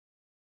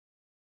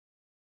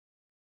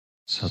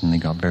Suddenly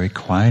got very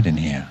quiet in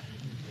here.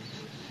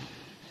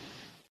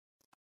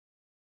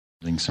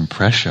 Feeling some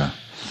pressure.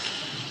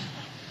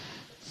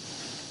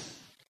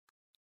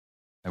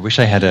 I wish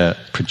I had a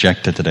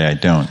projector today. I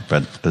don't,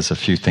 but there's a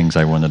few things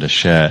I wanted to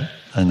share.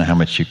 I don't know how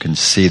much you can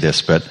see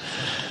this, but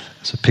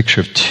it's a picture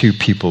of two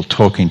people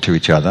talking to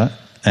each other,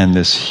 and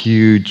this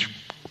huge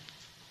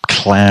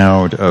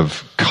cloud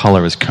of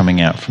color is coming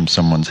out from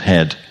someone's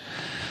head.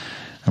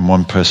 And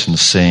one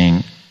person's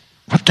saying,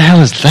 "What the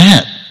hell is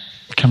that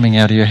coming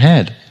out of your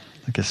head?"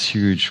 Like this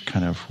huge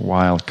kind of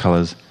wild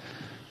colors.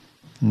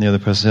 And the other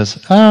person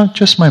says, "Oh,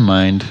 just my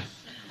mind."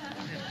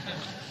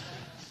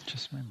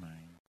 Just my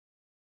mind.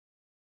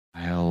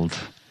 Wild.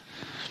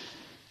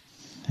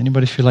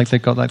 Anybody feel like they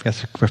got like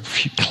this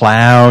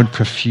cloud,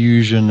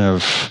 profusion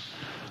of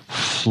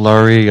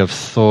flurry of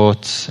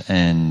thoughts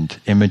and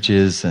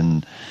images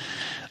and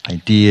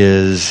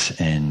ideas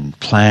and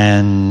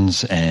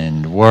plans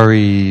and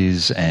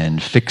worries and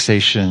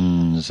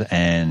fixations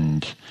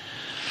and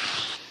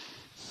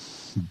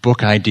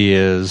book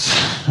ideas?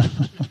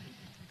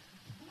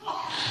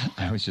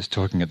 I was just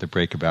talking at the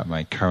break about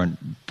my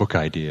current book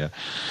idea.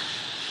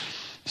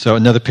 So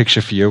another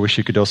picture for you. I wish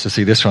you could also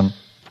see this one.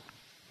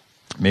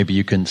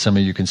 Maybe some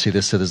of you can see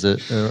this. So there's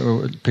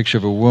a picture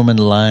of a woman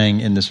lying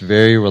in this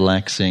very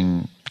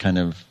relaxing kind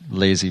of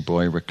lazy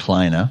boy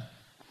recliner.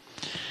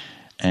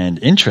 And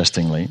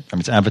interestingly,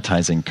 it's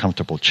advertising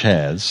comfortable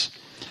chairs,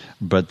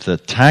 but the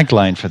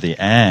tagline for the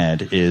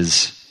ad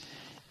is,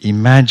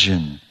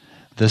 "Imagine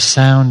the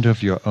sound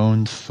of your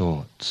own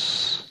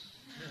thoughts."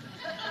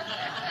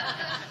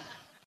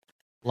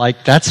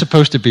 Like, that's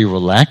supposed to be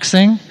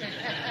relaxing?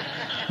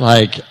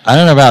 Like, I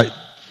don't know about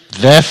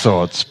their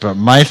thoughts, but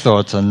my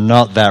thoughts are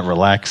not that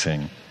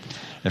relaxing.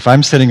 If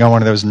I'm sitting on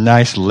one of those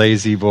nice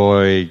lazy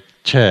boy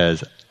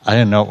chairs, I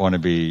do not want to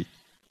be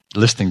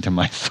listening to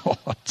my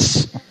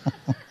thoughts.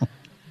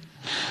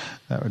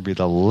 That would be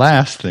the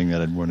last thing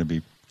that I'd want to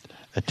be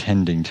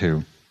attending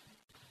to.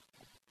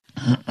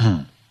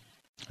 All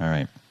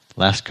right,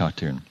 last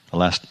cartoon.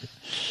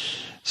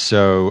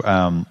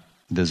 So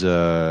there's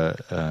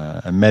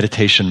a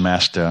meditation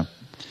master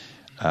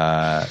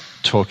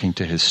talking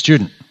to his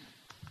student.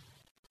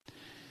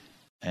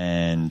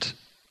 And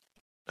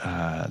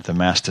the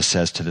master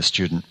says to the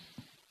student,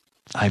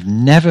 "I've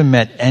never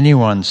met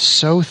anyone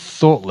so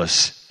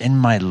thoughtless in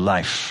my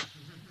life.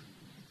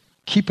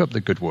 Keep up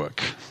the good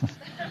work."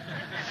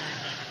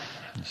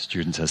 The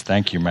student says,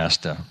 "Thank you,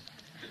 master."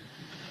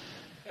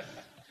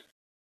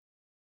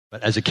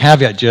 But as a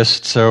caveat,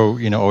 just so,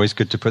 always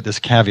good to put this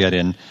caveat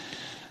in,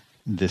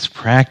 this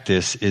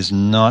practice is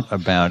not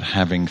about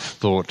having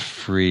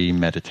thought-free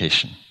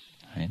meditation,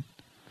 right?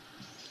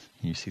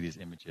 You see these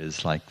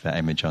images, like that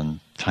image on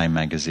Time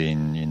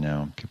magazine,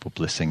 people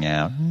blissing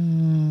out.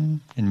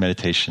 In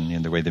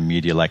meditation, the way the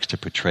media likes to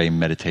portray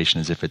meditation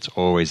as if it's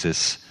always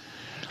this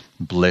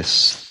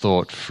bliss,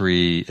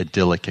 thought-free,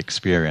 idyllic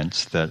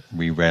experience that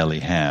we rarely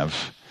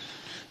have,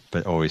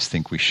 but always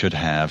think we should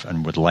have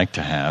and would like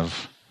to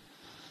have.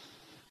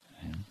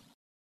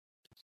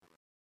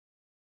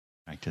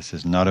 Practice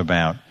is not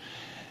about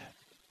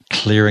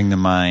clearing the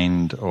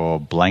mind or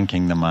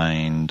blanking the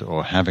mind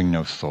or having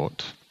no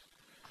thought.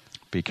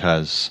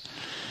 Because,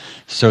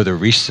 so the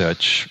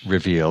research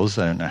reveals,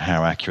 I don't know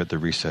how accurate the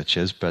research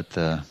is, but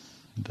the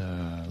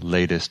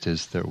latest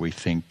is that we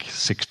think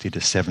 60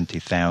 to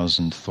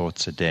 70,000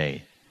 thoughts a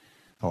day,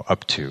 or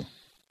up to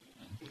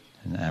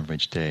an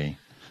average day.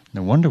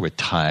 No wonder we're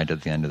tired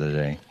at the end of the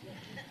day.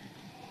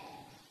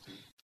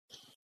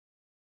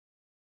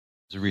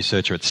 There's a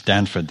researcher at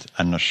Stanford,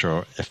 I'm not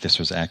sure if this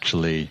was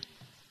actually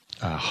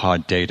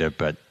hard data,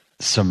 but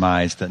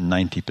surmised that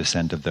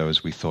 90% of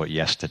those we thought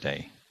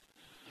yesterday.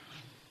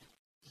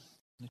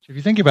 If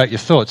you think about your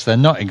thoughts, they're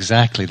not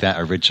exactly that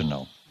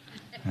original,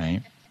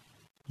 right?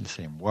 The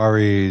same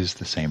worries,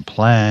 the same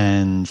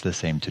plans, the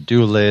same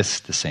to-do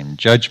list, the same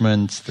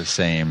judgments, the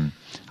same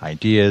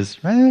ideas,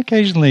 right?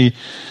 Occasionally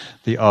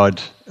the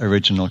odd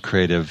original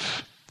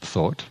creative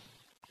thought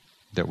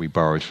that we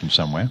borrowed from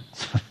somewhere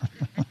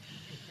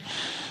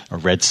or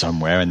read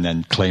somewhere and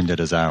then claimed it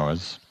as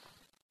ours.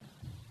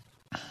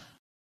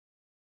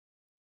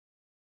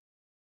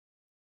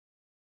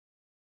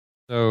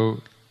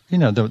 So,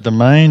 the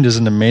mind is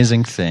an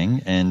amazing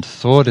thing, and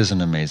thought is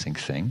an amazing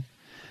thing,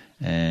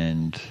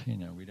 and,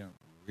 we don't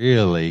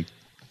really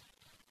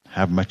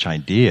have much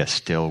idea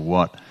still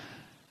what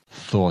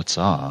thoughts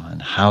are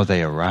and how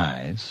they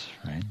arise,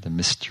 right? The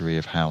mystery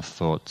of how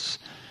thoughts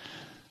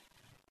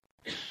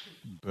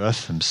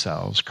birth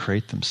themselves,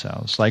 create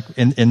themselves. Like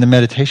in the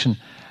meditation,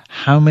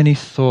 how many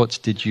thoughts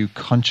did you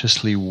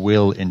consciously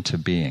will into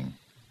being?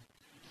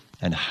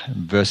 And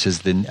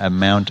versus the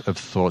amount of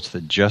thoughts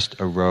that just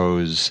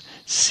arose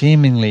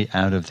seemingly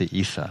out of the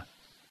ether,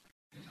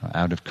 or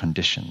out of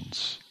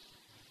conditions.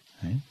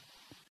 Right?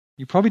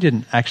 You probably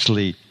didn't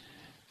actually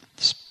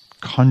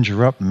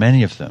conjure up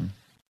many of them,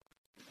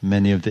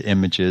 many of the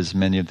images,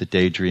 many of the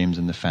daydreams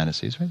and the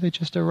fantasies. Right? They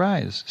just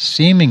arise,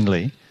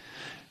 seemingly,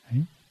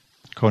 right?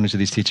 according to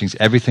these teachings,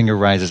 everything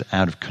arises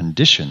out of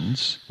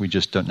conditions. We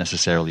just don't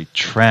necessarily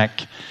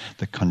track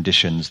the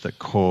conditions that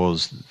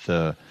cause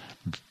the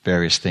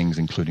various things,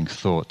 including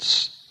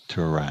thoughts,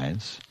 to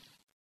arise.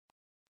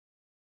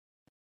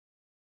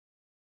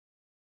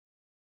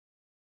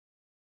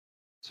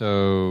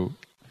 So,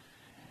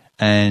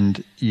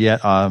 and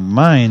yet our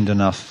mind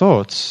and our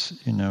thoughts,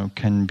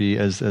 can be,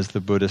 as the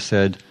Buddha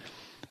said,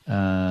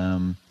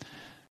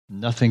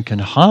 nothing can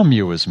harm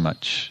you as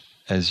much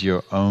as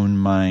your own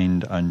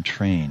mind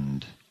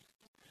untrained,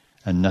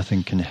 and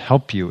nothing can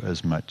help you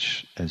as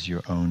much as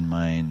your own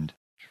mind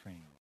trained.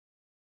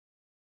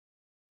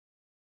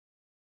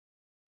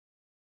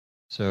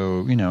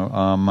 So,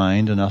 our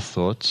mind and our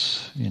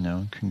thoughts,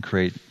 can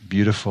create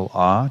beautiful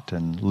art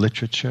and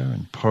literature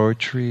and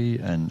poetry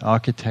and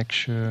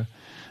architecture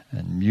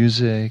and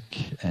music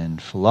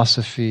and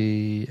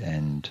philosophy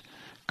and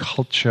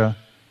culture,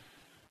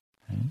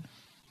 right?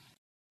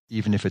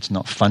 Even if it's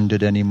not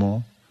funded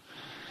anymore.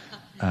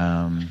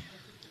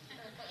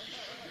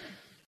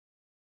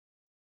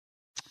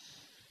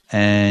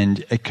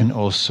 And it can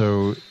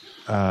also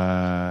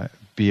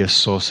be a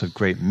source of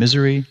great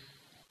misery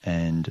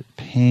and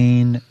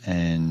pain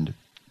and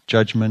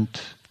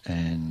judgment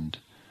and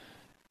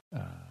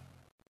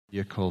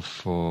vehicle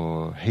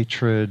for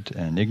hatred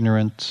and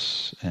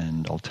ignorance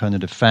and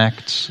alternative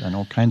facts and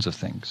all kinds of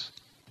things.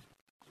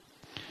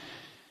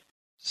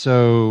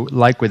 So,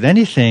 like with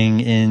anything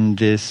in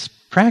this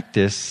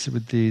practice,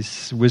 with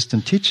these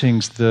wisdom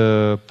teachings,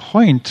 the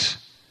point,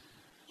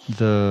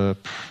 the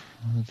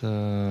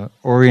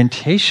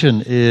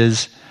orientation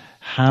is,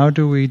 how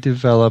do we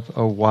develop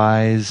a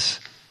wise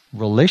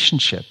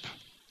relationship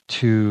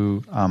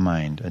to our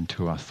mind and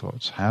to our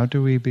thoughts? How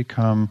do we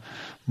become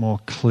more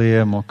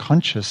clear, more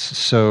conscious,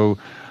 so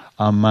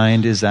our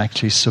mind is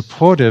actually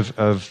supportive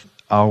of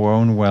our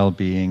own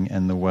well-being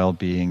and the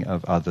well-being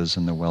of others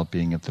and the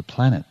well-being of the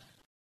planet?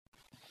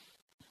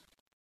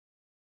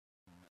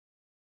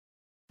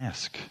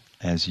 Ask.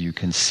 As you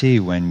can see,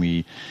 when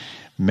we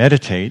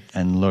meditate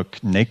and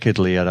look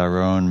nakedly at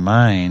our own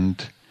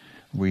mind,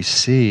 we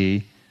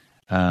see,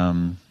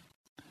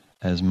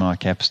 as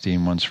Mark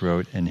Epstein once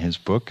wrote in his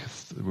book,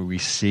 we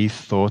see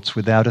thoughts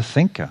without a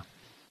thinker.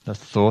 The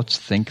thoughts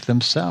think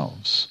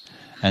themselves,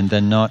 and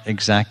they're not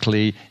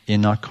exactly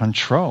in our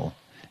control.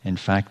 In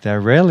fact,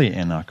 they're rarely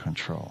in our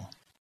control.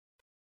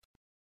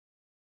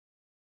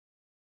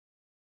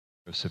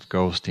 Joseph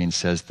Goldstein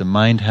says, the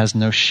mind has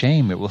no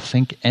shame. It will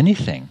think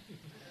anything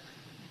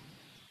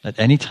at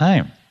any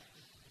time.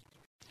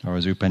 Or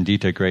as U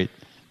Pandita, a great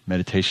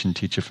meditation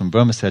teacher from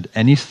Burma, said,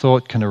 any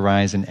thought can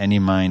arise in any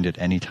mind at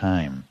any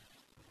time.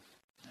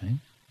 Right?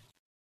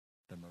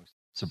 The most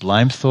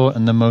sublime thought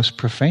and the most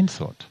profane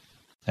thought.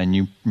 And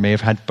you may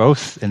have had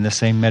both in the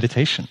same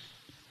meditation.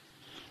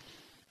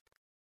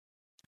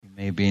 You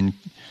may have been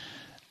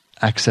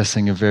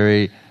accessing a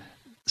very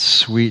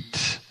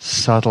sweet,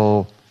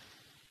 subtle,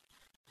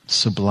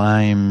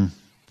 sublime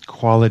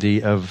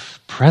quality of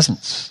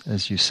presence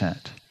as you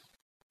sat.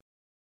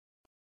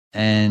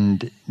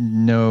 And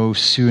no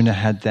sooner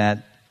had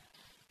that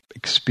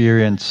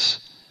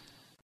experience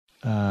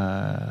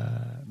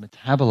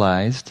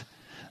metabolized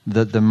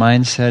that the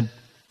mind said,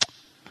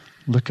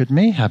 look at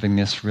me having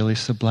this really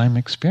sublime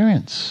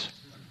experience.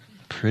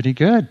 Pretty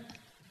good.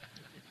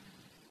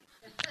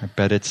 I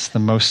bet it's the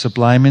most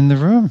sublime in the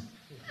room.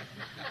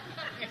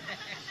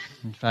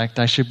 In fact,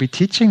 I should be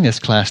teaching this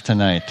class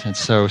tonight. It's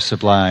so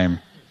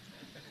sublime.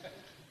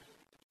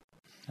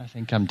 I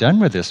think I'm done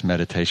with this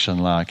meditation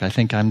log. I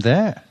think I'm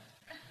there.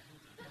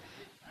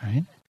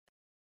 Right?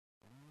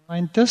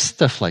 Mind does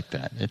stuff like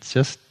that.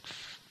 It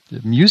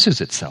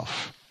amuses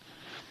itself.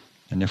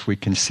 And if we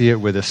can see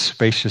it with a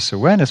spacious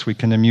awareness, we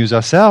can amuse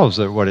ourselves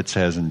at what it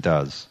says and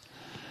does.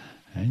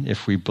 Right?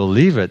 If we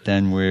believe it,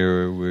 then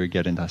we're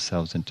getting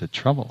ourselves into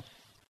trouble.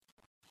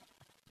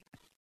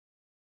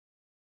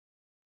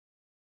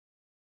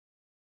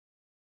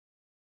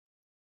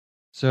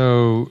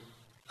 So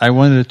I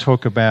wanted to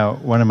talk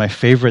about one of my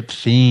favorite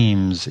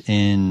themes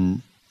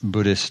in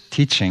Buddhist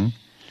teaching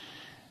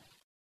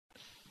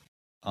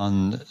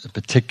on a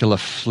particular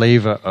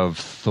flavor of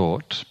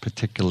thought,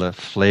 particular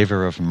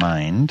flavor of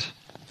mind,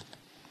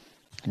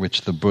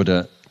 which the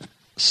Buddha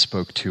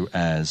spoke to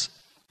as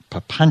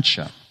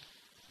Papanca,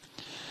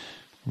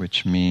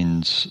 which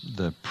means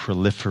the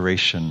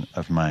proliferation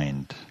of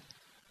mind.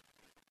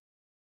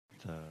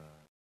 The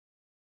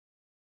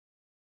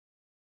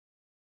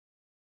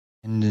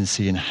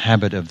tendency and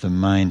habit of the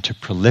mind to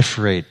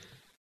proliferate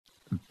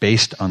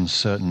based on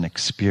certain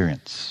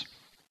experience.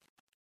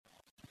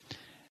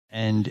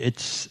 And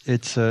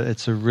it's a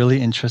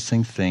really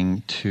interesting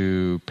thing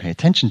to pay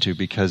attention to,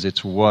 because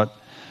it's what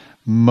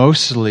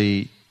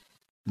mostly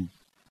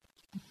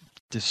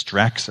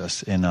distracts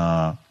us in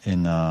our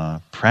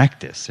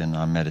practice, in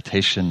our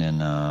meditation,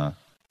 in our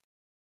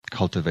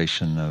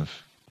cultivation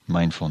of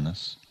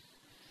mindfulness.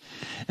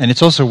 And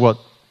it's also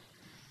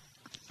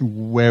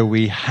where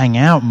we hang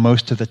out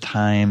most of the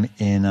time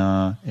in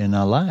our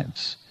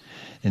lives,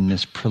 in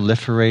this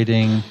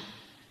proliferating,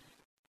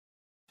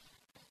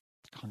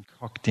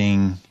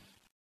 concocting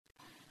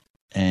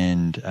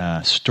and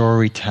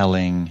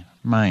storytelling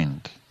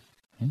mind.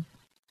 Okay?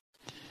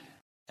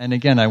 And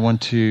again, I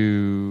want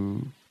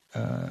to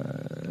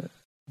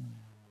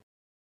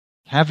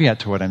caveat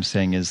to what I'm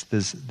saying is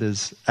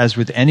there's, as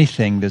with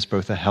anything, there's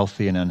both a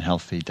healthy and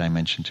unhealthy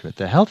dimension to it.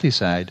 The healthy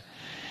side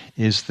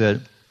is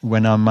that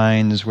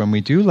when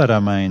we do let our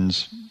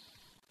minds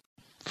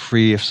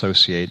free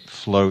associate,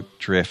 float,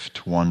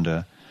 drift,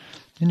 wander,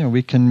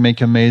 we can make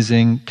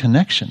amazing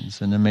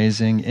connections and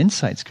amazing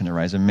insights can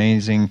arise,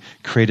 amazing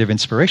creative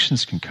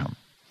inspirations can come.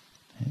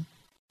 Okay?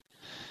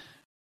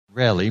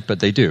 Rarely, but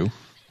they do.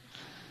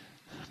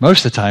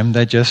 Most of the time,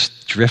 they're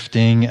just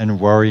drifting and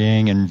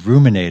worrying and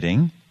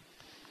ruminating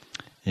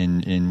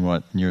in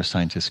what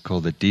neuroscientists call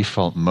the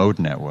default mode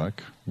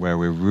network, where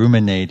we're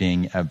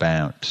ruminating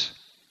about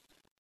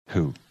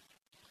who?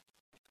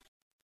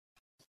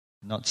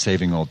 Not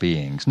saving all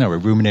beings. No, we're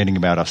ruminating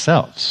about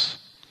ourselves.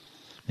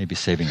 Maybe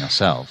saving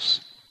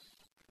ourselves.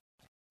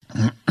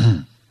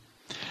 And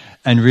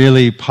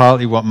really,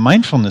 partly what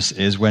mindfulness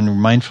is, when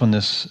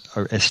mindfulness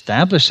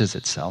establishes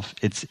itself,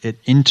 it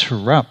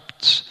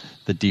interrupts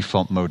the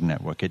default mode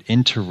network. It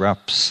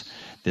interrupts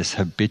this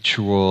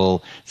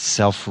habitual,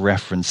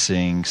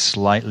 self-referencing,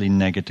 slightly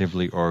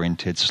negatively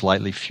oriented,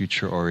 slightly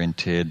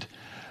future-oriented,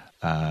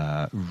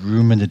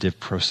 ruminative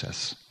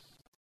process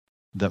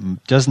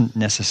that doesn't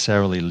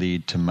necessarily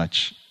lead to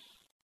much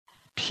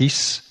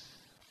peace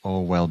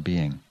or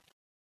well-being.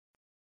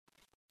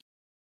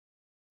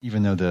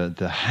 Even though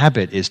the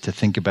habit is to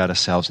think about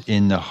ourselves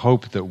in the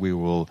hope that we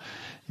will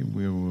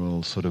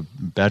sort of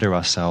better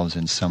ourselves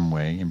in some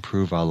way,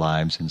 improve our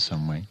lives in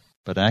some way.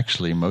 But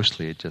actually,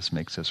 mostly it just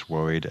makes us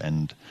worried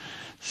and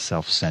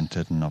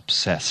self-centered and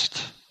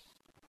obsessed.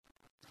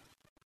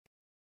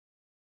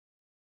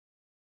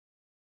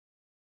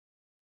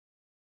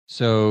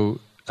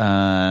 So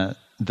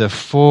the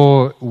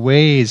four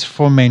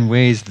main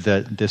ways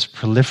that this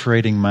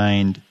proliferating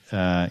mind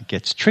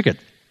gets triggered.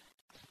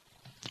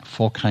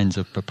 4 kinds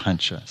of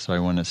papancha. So I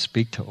want to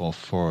speak to all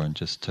 4 and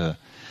just to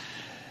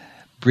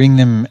bring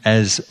them,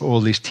 as all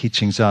these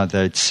teachings are,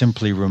 that it's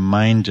simply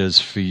reminders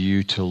for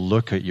you to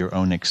look at your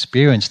own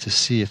experience to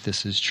see if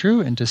this is true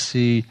and to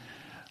see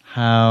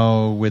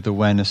how, with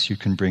awareness, you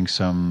can bring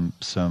some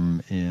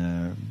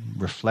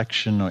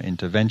reflection or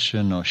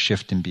intervention or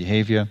shift in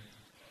behavior.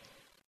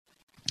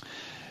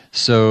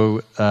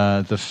 So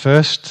the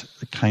first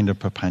kind of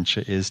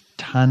papancha is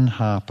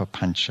tanha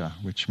papancha,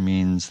 which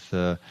means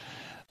the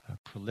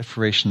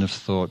proliferation of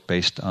thought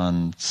based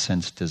on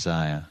sense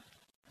desire.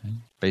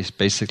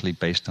 Basically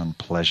based on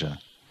pleasure,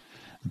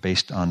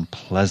 based on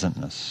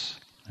pleasantness.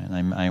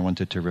 And I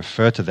wanted to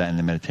refer to that in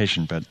the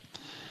meditation, but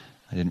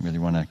I didn't really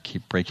want to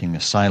keep breaking the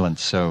silence.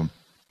 So,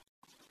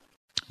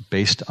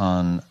 based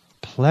on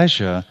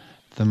pleasure,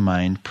 the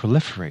mind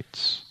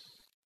proliferates.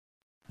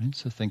 Right?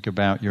 So think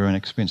about your own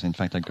experience. In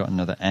fact, I've got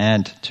another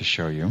ad to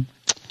show you.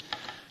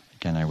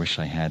 Again, I wish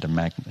I had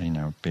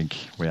a big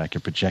way I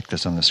could project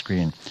this on the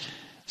screen.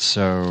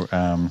 So,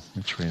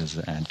 which way does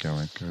the ad go?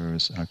 It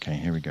goes, okay,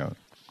 here we go.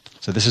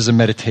 So this is a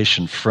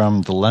meditation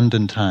from the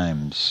London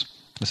Times.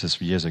 This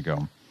is years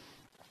ago.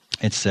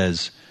 It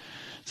says,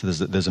 so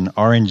there's an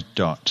orange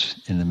dot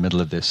in the middle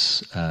of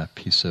this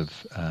piece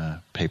of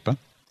paper.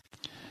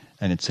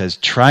 And it says,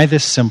 try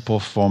this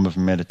simple form of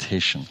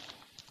meditation.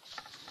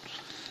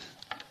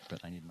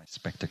 But I need my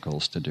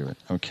spectacles to do it.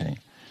 Okay.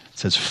 It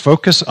says,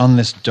 focus on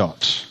this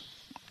dot.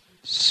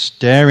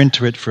 Stare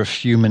into it for a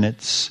few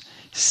minutes.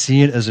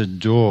 See it as a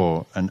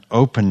door, an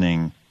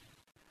opening,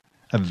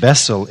 a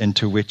vessel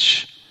into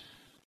which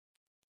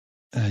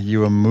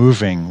you are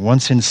moving.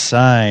 Once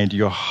inside,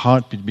 your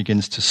heartbeat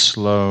begins to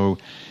slow.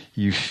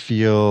 You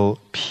feel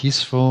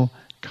peaceful,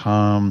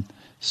 calm,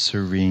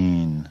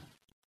 serene.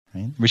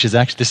 Right? Which is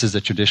actually, this is a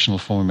traditional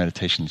form of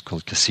meditation. It's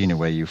called kasina,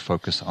 where you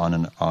focus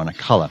on a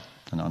color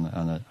and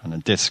on a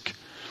disc.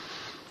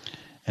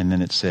 And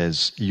then it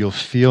says, you'll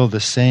feel the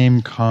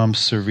same calm,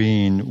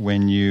 serene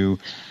when you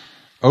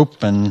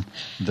open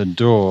the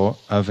door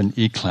of an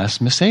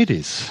E-Class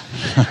Mercedes.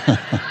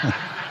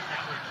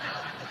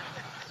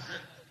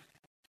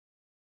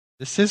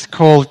 This is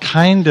called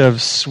kind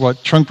of what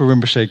Trungpa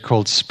Rinpoche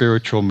called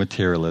spiritual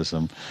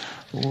materialism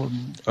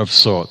of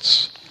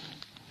sorts,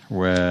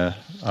 where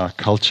our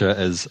culture,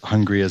 as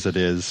hungry as it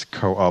is,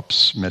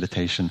 co-ops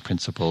meditation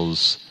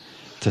principles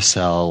to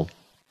sell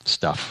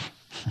stuff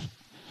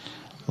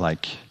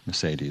like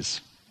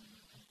Mercedes.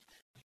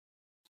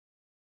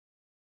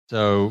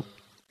 So,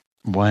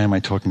 why am I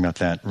talking about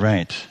that?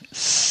 Right.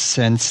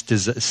 Sensory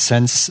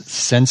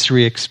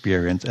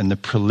experience and the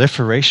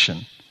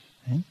proliferation.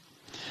 Okay?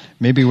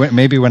 Maybe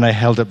when I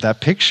held up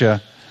that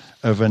picture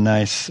of a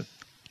nice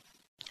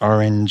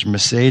orange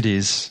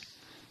Mercedes,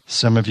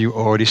 some of you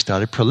already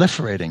started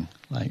proliferating.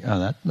 Like, oh,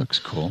 that looks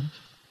cool.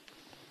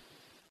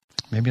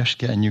 Maybe I should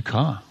get a new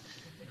car.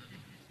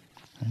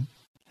 Right?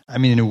 I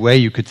mean, in a way,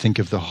 you could think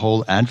of the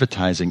whole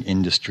advertising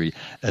industry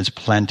as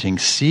planting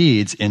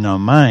seeds in our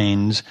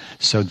minds,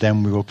 so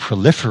then we will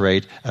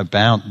proliferate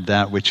about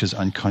that which is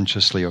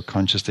unconsciously or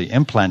consciously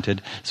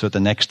implanted, so that the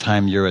next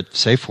time you're at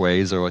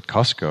Safeways or at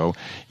Costco,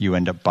 you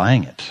end up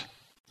buying it.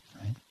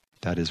 Right?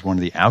 That is one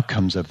of the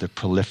outcomes of the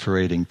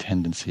proliferating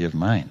tendency of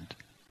mind,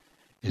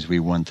 is we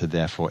want to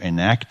therefore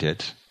enact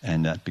it,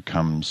 and that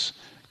becomes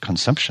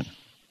consumption.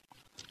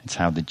 It's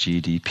how the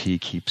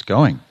GDP keeps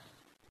going,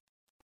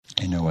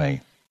 in a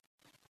way.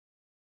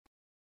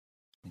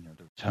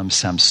 The term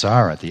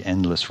samsara, the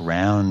endless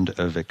round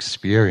of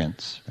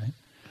experience, right?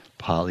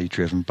 Partly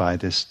driven by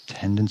this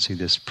tendency,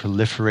 this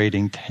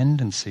proliferating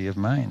tendency of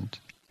mind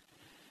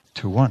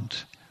to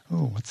want.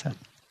 Oh, what's that?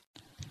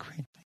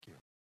 Great, thank you.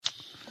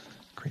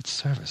 Great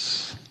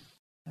service.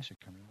 I should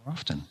come here more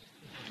often.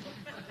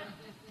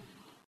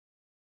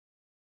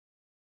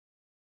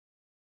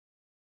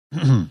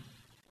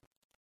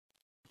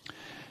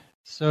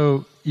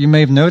 So you may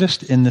have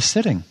noticed in the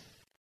sitting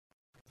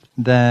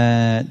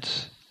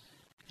that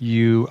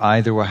you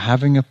either were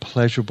having a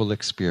pleasurable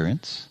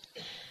experience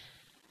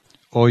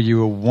or you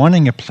were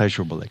wanting a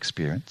pleasurable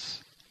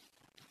experience,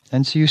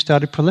 and so you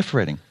started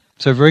proliferating.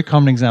 So a very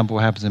common example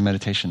of what happens in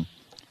meditation.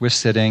 We're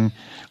sitting,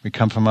 we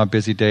come from our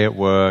busy day at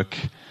work,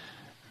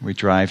 we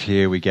drive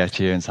here, we get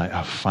here, and it's like,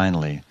 oh,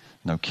 finally,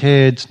 no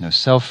kids, no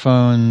cell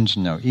phones,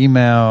 no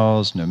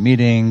emails, no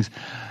meetings.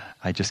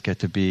 I just get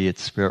to be at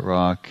Spirit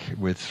Rock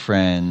with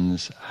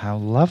friends. How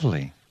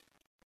lovely.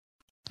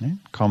 Right?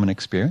 Common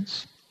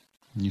experience.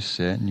 You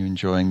sit and you're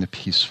enjoying the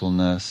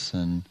peacefulness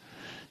and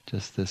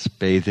just this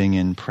bathing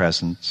in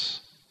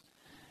presence.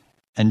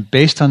 And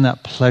based on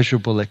that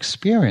pleasurable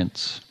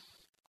experience,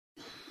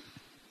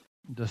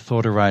 the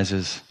thought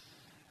arises,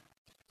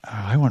 oh,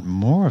 I want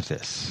more of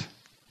this.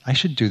 I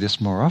should do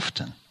this more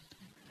often.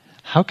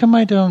 How come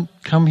I don't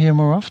come here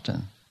more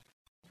often?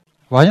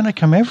 Why don't I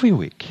come every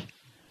week?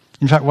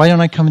 In fact, why don't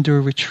I come and do a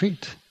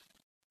retreat?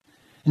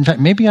 In fact,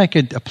 maybe I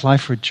could apply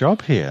for a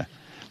job here.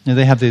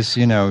 They have this,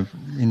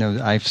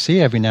 I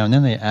see every now and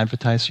then they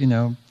advertise,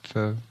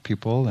 for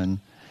people, and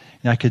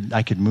I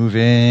could move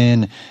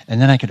in, and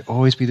then I could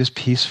always be this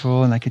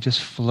peaceful, and I could just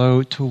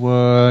float to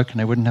work,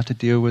 and I wouldn't have to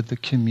deal with the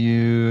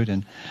commute,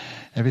 and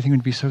everything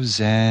would be so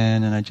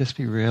zen, and I'd just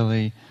be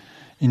really,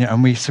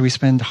 and we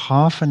spend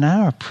half an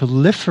hour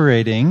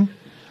proliferating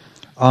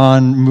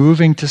on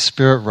moving to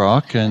Spirit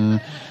Rock,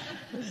 and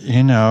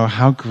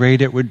how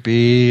great it would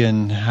be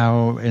and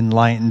how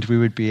enlightened we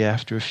would be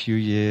after a few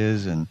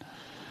years, and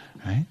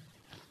right?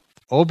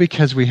 All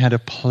because we had a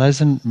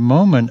pleasant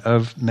moment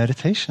of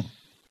meditation,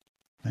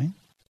 right?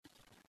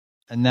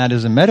 And that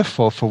is a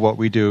metaphor for what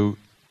we do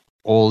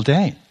all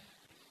day.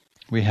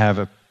 We have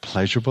a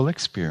pleasurable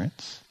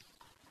experience,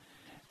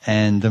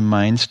 and the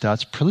mind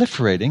starts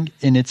proliferating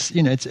in its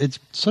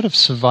sort of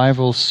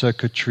survival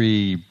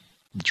circuitry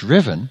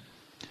driven,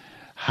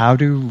 how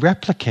to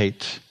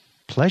replicate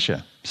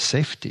pleasure,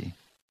 safety,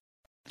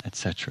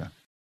 etc.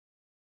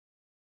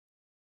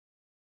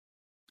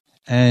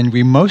 And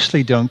we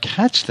mostly don't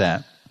catch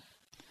that,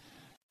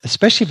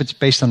 especially if it's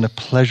based on the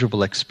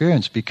pleasurable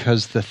experience,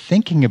 because the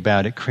thinking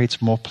about it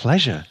creates more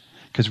pleasure,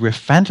 because we're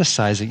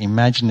fantasizing,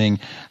 imagining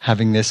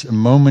having this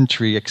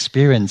momentary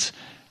experience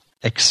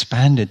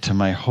expanded to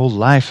my whole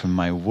life and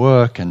my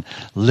work and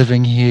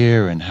living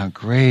here and how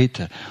great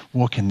to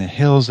walk in the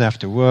hills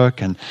after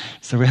work. And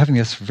so we're having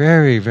this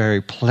very, very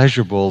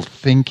pleasurable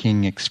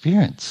thinking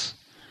experience.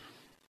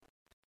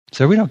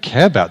 So we don't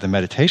care about the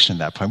meditation at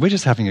that point. We're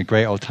just having a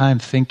great old time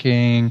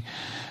thinking.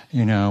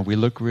 We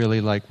look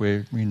really like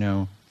we're,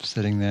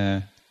 sitting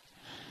there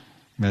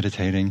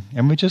meditating,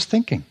 and we're just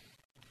thinking.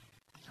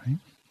 Right?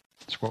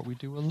 It's what we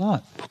do a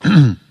lot.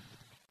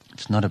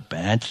 It's not a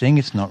bad thing.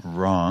 It's not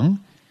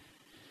wrong.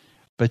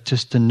 But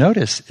just to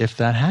notice if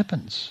that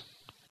happens.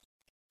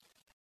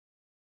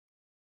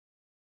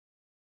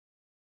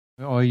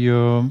 Or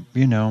you're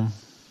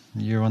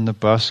on the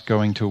bus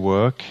going to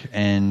work,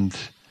 and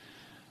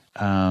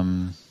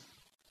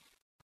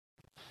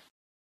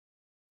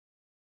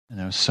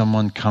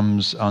someone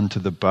comes onto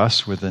the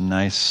bus with a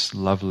nice,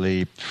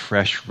 lovely,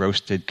 fresh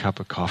roasted cup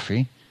of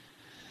coffee,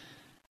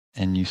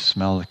 and you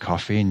smell the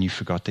coffee, and you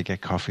forgot to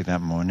get coffee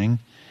that morning,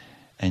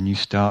 and you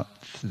start,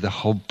 the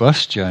whole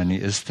bus journey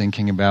is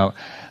thinking about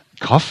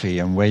coffee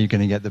and where you're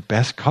going to get the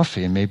best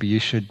coffee, and maybe you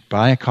should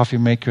buy a coffee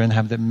maker and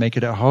have them make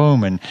it at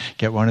home, and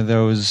get one of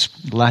those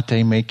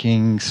latte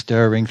making,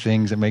 stirring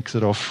things that makes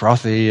it all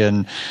frothy,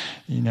 and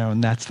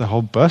and that's the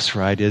whole bus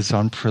ride is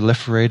on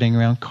proliferating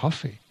around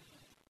coffee.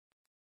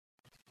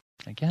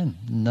 Again,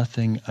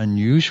 nothing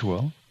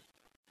unusual,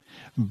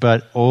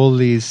 but all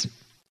these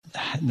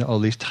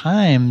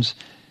times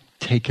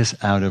take us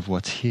out of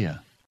what's here.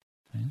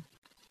 Right?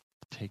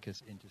 Take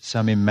us into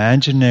some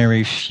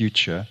imaginary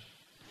future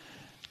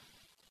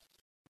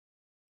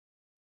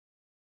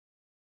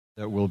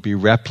that will be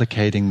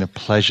replicating the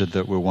pleasure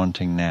that we're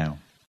wanting now,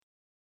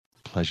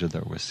 pleasure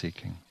that we're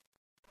seeking.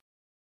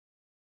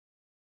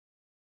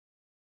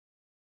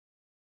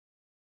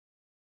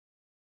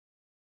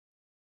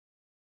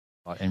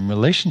 In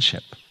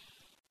relationship,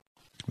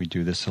 We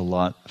do this a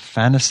lot,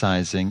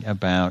 fantasizing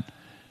about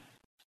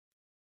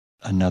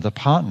another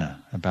partner,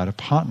 about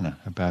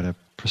a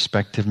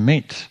prospective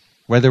mate.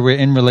 Whether we're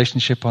in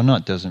relationship or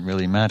not doesn't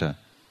really matter.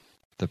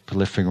 The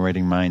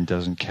proliferating mind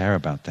doesn't care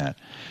about that.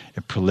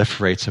 It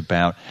proliferates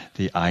about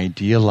the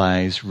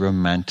idealized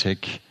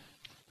romantic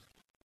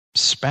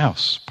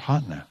spouse,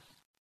 partner.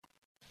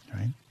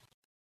 Right?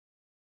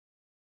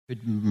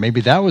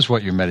 Maybe that was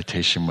what your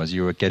meditation was.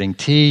 You were getting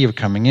tea, you were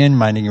coming in,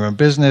 minding your own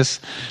business,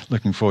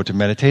 looking forward to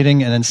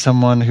meditating, and then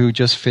someone who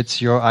just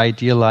fits your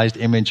idealized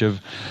image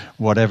of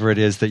whatever it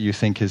is that you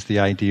think is the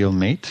ideal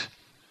mate.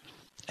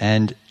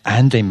 And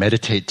they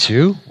meditate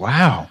too?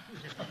 Wow.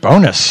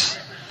 Bonus.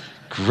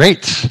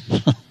 Great.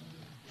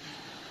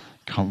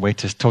 Can't wait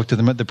to talk to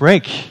them at the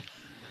break.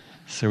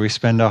 So we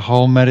spend our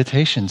whole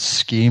meditation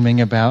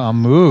scheming about our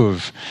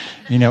move,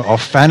 or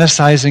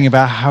fantasizing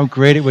about how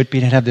great it would be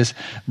to have this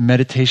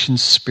meditation,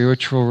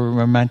 spiritual,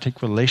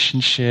 romantic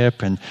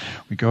relationship, and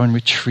we go on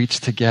retreats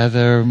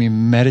together, and we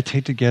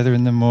meditate together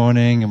in the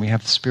morning, and we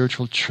have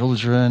spiritual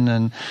children,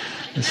 and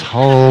this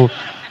whole,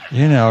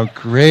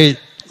 great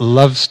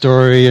love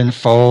story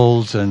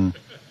unfolds, and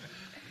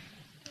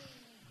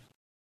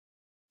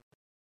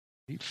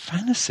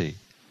fantasy.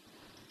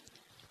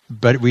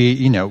 But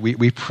we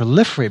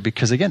proliferate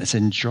because, again, it's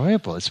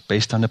enjoyable. It's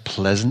based on a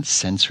pleasant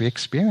sensory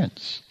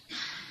experience.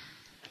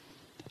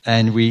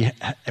 And we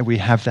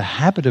have the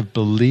habit of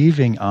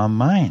believing our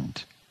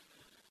mind.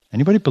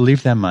 Anybody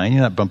believe their mind?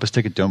 That bumper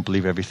sticker, don't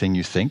believe everything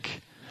you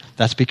think.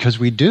 That's because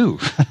we do.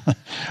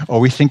 Or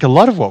we think a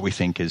lot of what we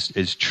think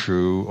is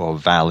true or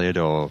valid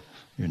or,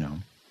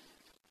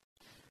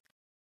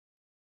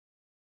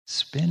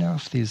 Spin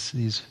off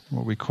these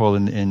what we call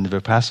in the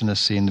Vipassana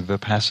scene, the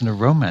Vipassana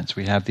romance.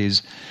 We have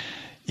these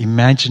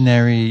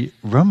imaginary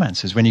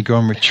romances. When you go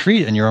on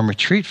retreat and you're on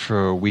retreat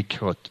for a week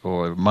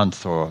or a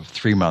month or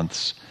 3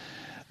 months,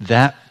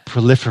 that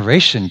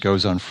proliferation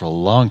goes on for a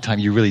long time.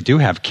 You really do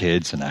have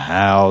kids and a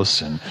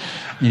house, and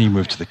you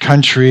move to the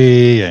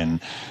country, and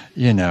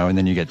and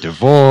then you get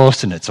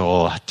divorced, and it's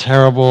all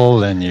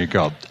terrible, and you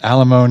got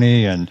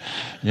alimony, and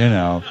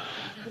and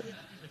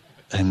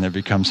it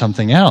becomes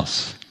something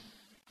else.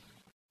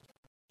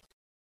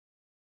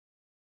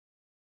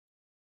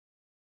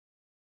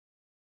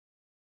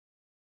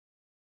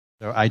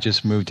 So I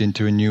just moved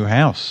into a new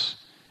house.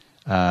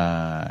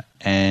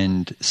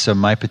 And so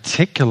my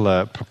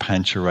particular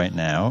Papanca right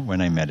now,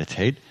 when I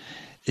meditate,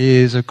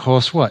 is, of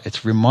course, what?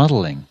 It's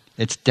remodeling.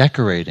 It's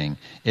decorating.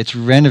 It's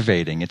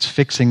renovating. It's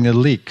fixing the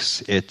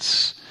leaks.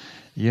 It's,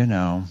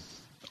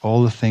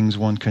 all the things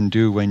one can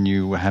do when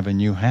you have a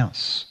new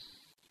house.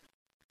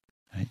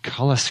 Right?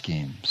 Color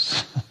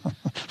schemes,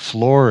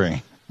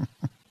 flooring,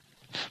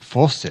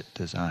 faucet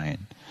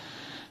design.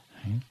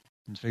 Right?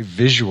 It's very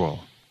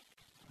visual.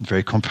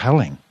 Very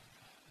compelling,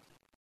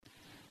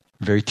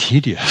 very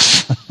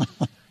tedious,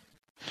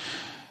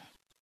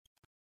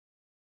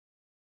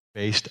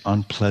 based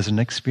on pleasant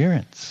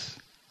experience.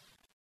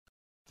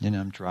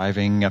 I'm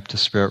driving up to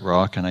Spirit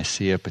Rock and I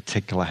see a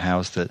particular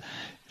house that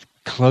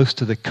close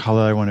to the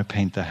color I want to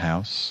paint the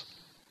house.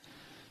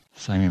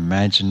 So I'm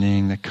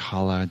imagining the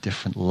color,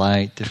 different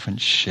light, different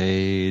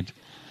shade,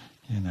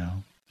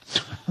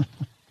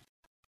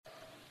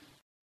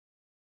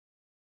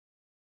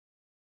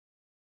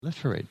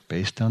 Proliferate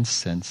based on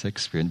sense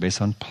experience,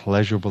 based on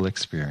pleasurable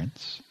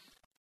experience,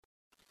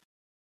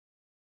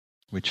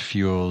 which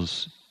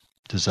fuels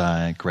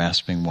desire,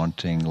 grasping,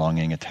 wanting,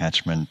 longing,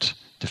 attachment,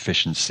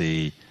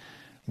 deficiency,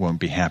 won't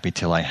be happy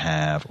till I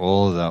have,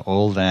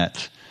 all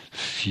that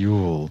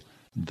fuel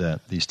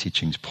that these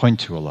teachings point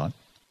to a lot,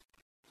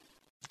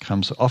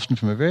 comes often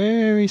from a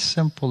very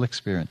simple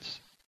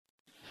experience.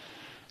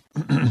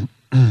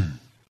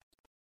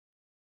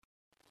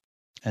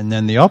 And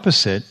then the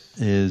opposite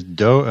is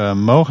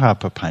moha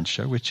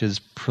papancha, which is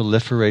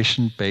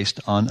proliferation based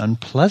on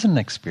unpleasant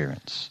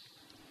experience.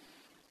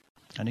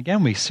 And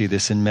again, we see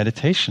this in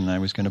meditation. I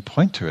was going to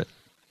point to it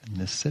in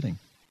this sitting.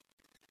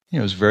 It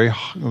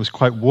was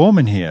quite warm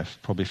in here,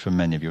 probably for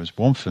many of you. It was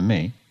warm for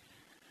me.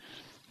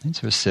 And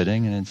so we're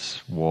sitting, and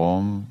it's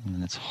warm,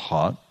 and it's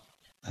hot,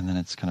 and then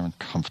it's kind of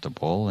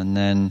uncomfortable. And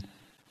then,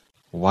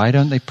 why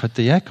don't they put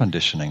the air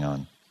conditioning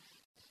on?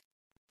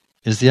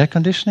 Is the air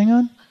conditioning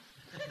on?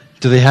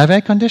 Do they have air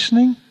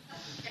conditioning?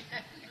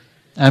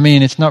 I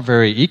mean, it's not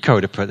very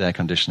eco to put air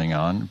conditioning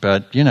on,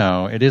 but,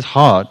 it is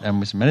hot and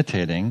we're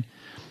meditating.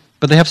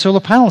 But they have solar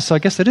panels, so I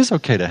guess it is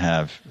okay to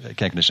have air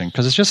conditioning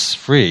because it's just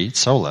free, it's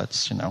solar,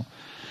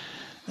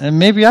 And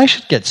maybe I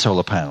should get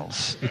solar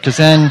panels because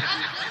then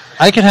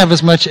I can have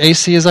as much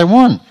AC as I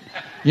want.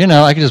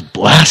 I can just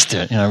blast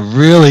it,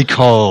 really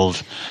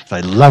cold.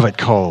 I love it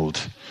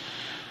cold.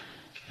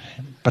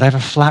 But I have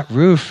a flat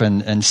roof,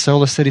 and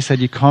Solar City said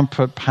you can't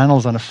put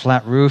panels on a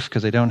flat roof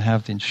because they don't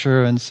have the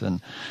insurance, and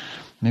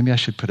maybe I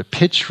should put a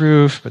pitch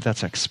roof, but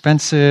that's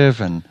expensive,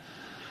 and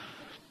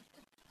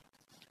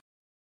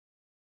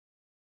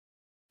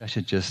I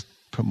should just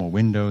put more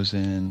windows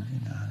in.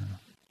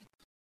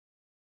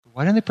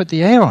 Why don't they put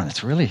the air on?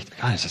 It's really,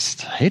 God, I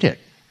just hate it.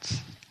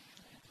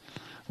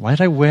 why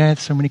did I wear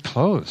so many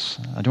clothes?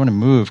 I don't want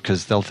to move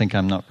because they'll think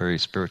I'm not very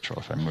spiritual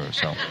if I move,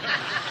 so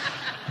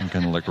I'm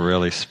going to look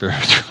really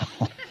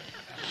spiritual.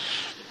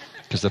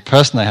 Because the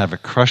person I have a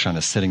crush on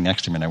is sitting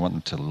next to me and I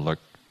want them to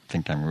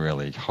think I'm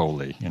really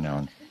holy, you know.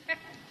 And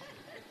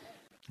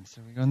so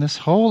we go in this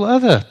whole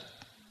other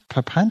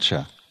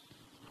Papanca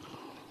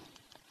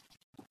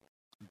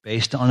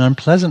based on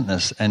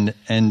unpleasantness. And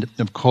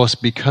of course,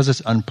 because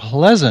it's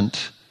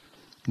unpleasant,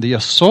 the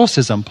source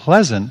is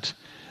unpleasant,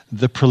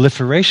 the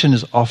proliferation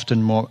is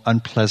often more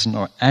unpleasant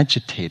or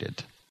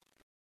agitated.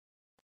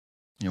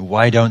 You know,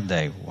 why don't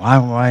they?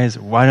 Why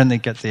don't they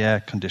get the air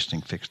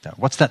conditioning fixed out?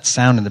 What's that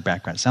sound in the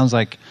background? It sounds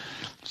like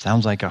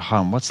a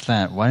hum. What's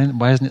that? Why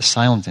isn't it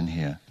silent in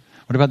here?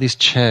 What about these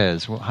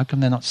chairs? Well, how come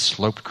they're not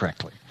sloped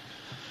correctly?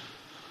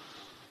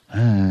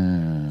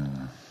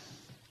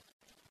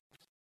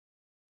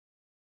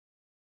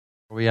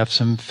 We have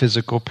some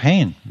physical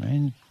pain,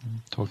 right?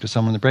 Talk to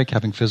someone on the break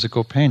having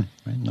physical pain,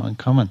 right? Not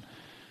uncommon.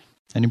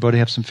 Anybody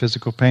have some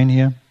physical pain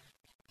here?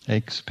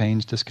 Aches,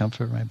 pains,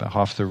 discomfort, right? About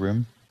half the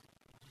room.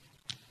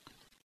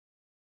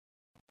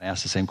 I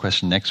ask the same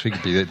question next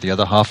week, the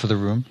other half of the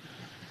room.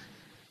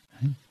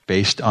 Right?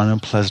 Based on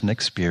unpleasant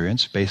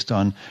experience, based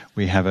on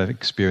we have an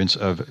experience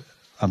of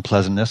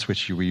unpleasantness,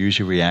 which we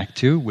usually react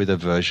to with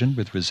aversion,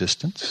 with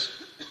resistance.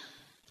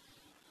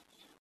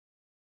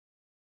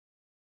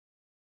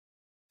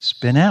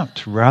 Spin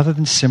out. Rather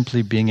than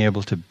simply being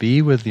able to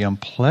be with the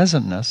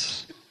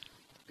unpleasantness,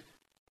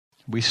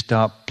 we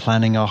start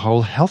planning our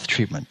whole health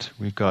treatment.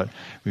 We've got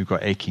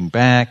aching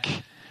back,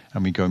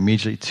 and we go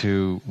immediately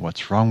to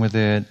what's wrong with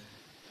it.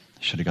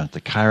 I should have gone to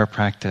the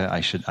chiropractor.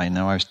 I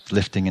know I was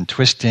lifting and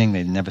twisting.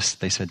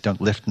 They said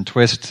don't lift and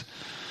twist.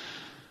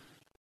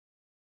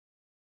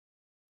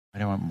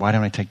 Why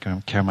don't I take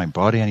care of my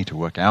body? I need to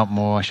work out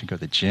more. I should go to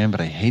the gym,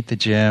 but I hate the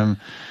gym.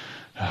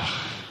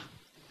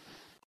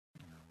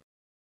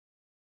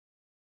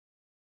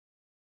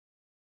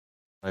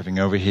 Driving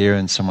over here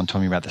and someone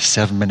told me about the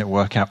 7-minute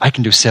workout. I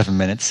can do 7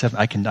 minutes.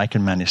 I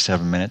can manage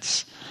 7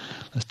 minutes.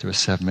 Let's do a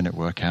 7-minute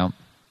workout.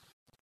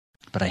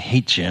 But I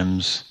hate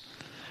gyms.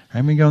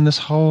 And we go in this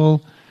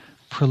whole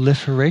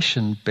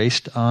proliferation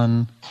based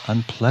on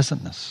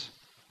unpleasantness.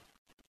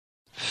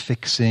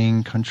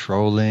 Fixing,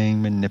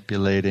 controlling,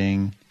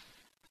 manipulating.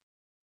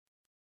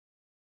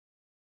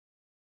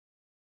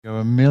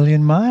 Go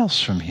 1,000,000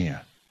 miles from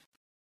here.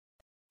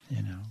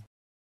 You know.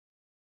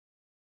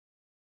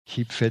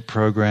 Keep Fit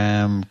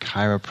program,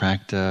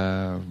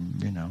 chiropractor,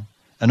 you know.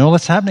 And all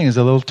that's happening is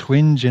a little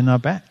twinge in our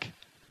back.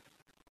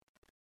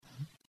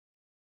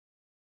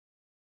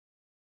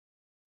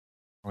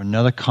 Or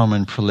another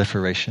common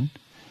proliferation.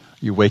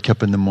 You wake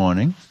up in the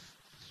morning,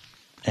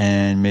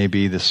 and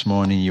maybe this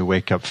morning you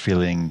wake up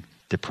feeling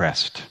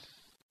depressed,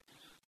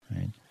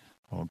 right?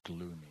 Or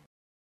gloomy,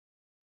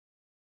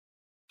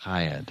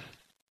 tired,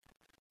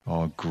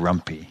 or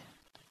grumpy.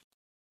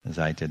 As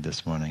I did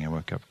this morning, I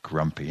woke up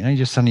grumpy. You know,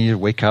 you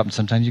wake up and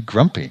sometimes you're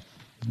grumpy.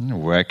 I don't know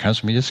where it comes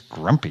from, you're just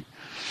grumpy.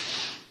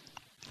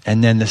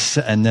 And then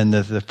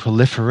the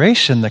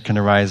proliferation that can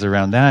arise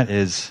around that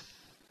is,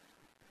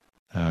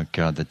 oh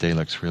God, the day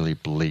looks really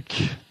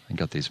bleak. I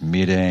got these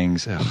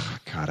meetings. Oh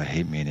God, I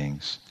hate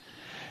meetings.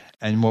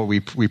 And what we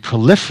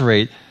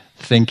proliferate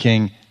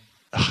thinking,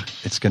 oh,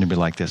 it's going to be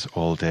like this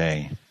all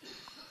day.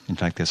 In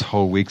fact, this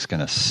whole week's going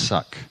to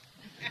suck.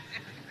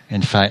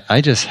 In fact,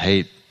 I just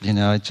hate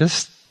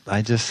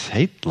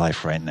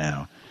life right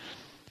now.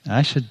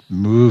 I should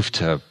move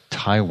to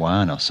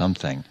Taiwan or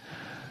something.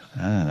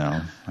 I don't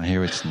know. I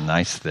hear it's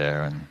nice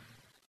there, and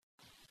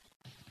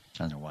I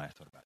don't know why I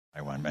thought about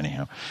Taiwan. But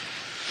anyhow,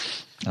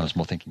 I was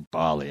more thinking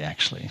Bali,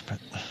 actually.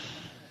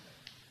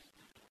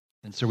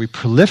 And so we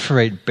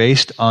proliferate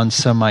based on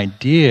some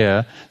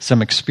idea,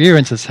 some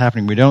experience that's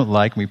happening we don't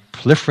like, and we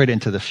proliferate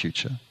into the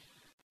future.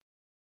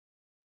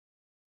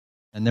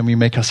 And then we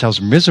make ourselves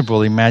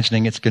miserable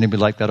imagining it's going to be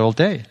like that all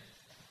day.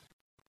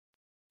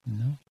 You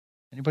know?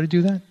 Anybody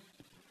do that?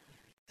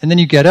 And then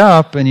you get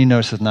up and you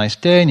notice it's a nice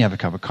day and you have a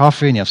cup of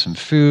coffee and you have some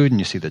food and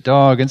you see the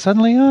dog and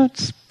suddenly,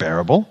 it's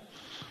bearable.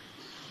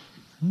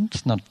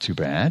 It's not too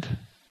bad.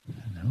 You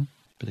know? A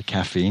bit of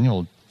caffeine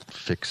will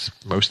fix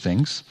most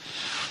things.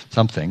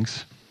 Some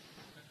things.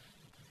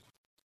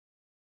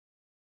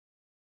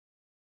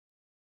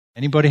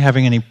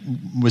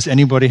 Was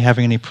anybody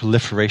having any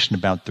proliferation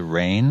about the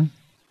rain?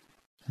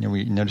 You know,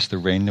 we noticed the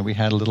rain that we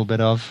had a little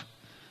bit of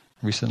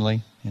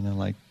recently,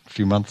 like a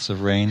few months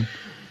of rain.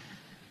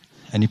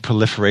 Any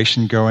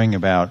proliferation going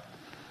about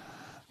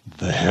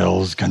the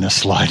hell's gonna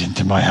slide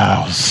into my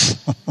house?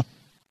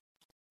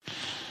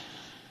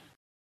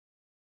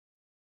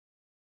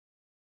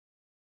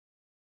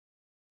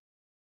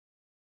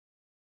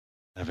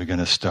 Never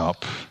gonna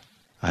stop.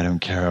 I don't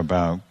care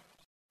about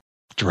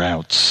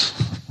droughts.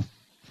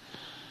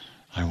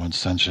 I want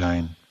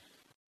sunshine.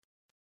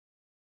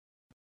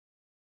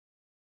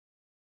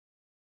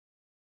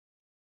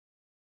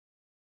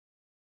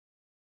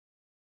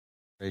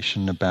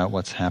 About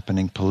what's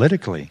happening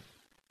politically,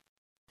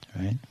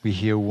 right? We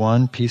hear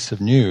one piece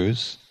of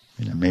news.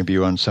 Maybe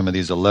on some of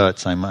these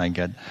alerts,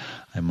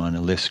 I'm on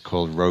a list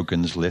called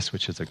Rogan's List,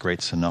 which is a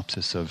great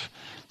synopsis of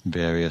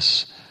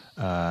various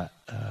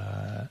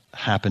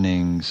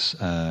happenings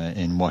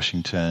in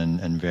Washington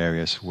and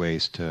various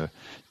ways to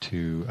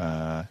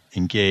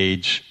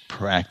engage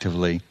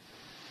proactively.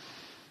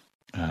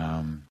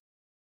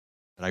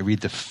 But I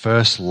read the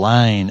first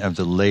line of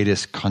the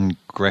latest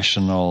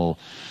congressional,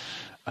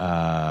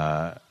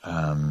 not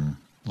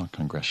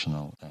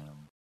congressional,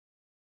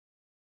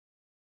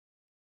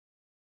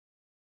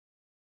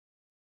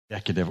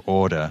 executive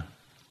order,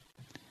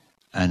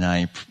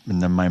 and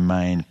then my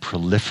mind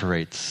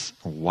proliferates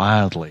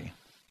wildly.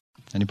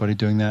 Anybody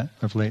doing that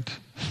of late?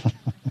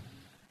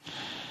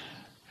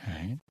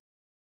 Right.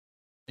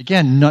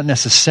 Again, not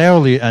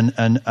necessarily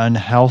an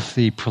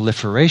unhealthy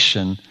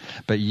proliferation,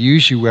 but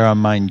usually where our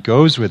mind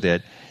goes with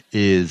it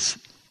is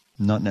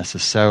not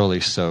necessarily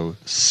so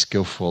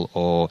skillful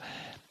or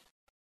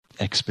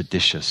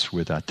expeditious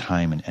with our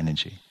time and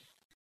energy.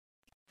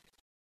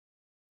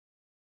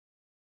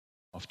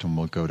 Often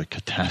we'll go to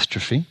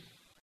catastrophe,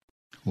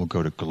 we'll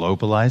go to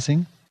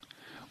globalizing,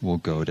 we'll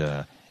go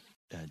to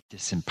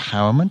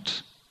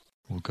disempowerment,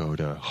 we'll go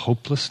to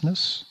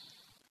hopelessness,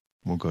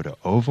 we'll go to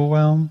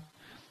overwhelm,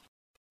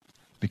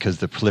 because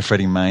the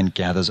proliferating mind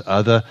gathers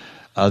other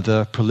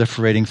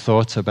proliferating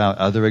thoughts about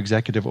other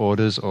executive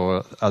orders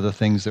or other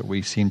things that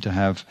we seem to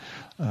have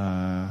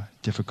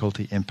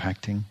difficulty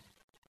impacting.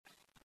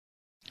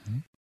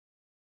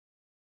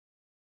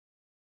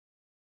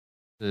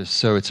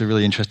 So it's a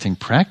really interesting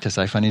practice.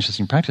 I find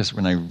interesting practice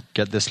when I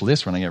get this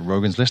list, when I get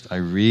Rogan's list, I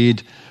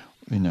read,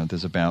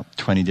 there's about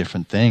 20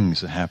 different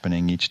things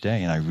happening each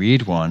day, and I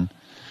read one,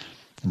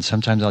 and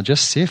sometimes I'll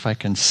just see if I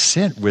can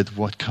sit with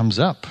what comes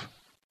up.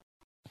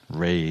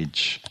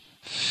 Rage,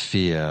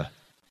 fear,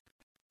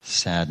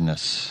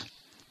 sadness,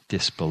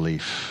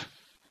 disbelief,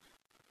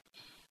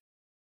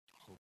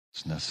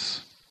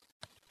 hopelessness.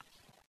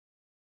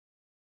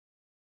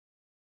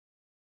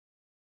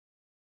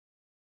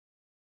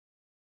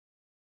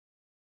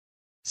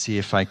 See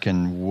if I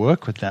can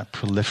work with that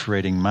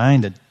proliferating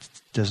mind that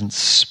doesn't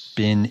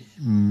spin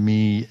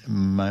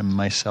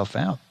myself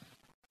out.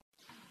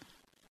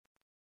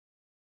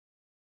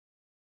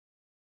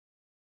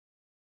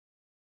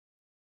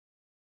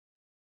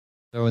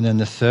 So, and then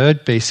the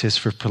third basis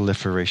for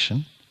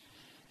proliferation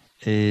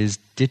is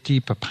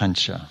ditthi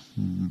papanca,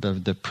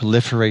 the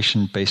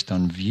proliferation based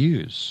on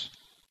views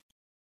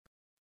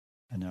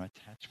and our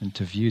attachment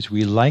to views.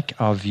 We like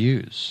our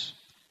views.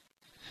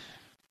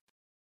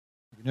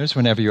 You notice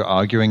whenever you're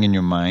arguing in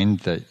your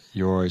mind that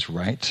you're always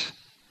right?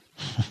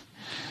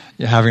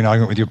 You're having an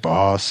argument with your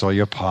boss or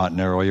your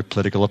partner or your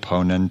political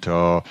opponent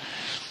or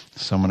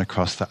someone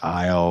across the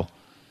aisle,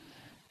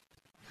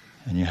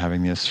 and you're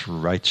having this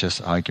righteous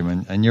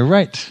argument, and you're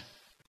right.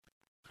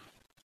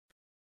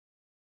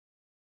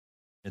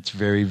 It's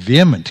very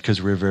vehement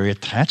because we're very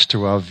attached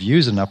to our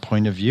views and our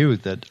point of view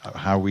that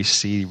how we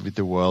see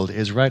the world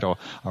is right, or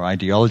our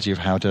ideology of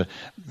how to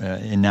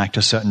enact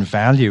a certain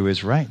value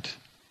is right.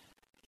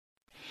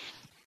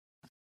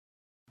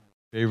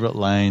 Favorite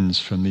lines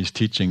from these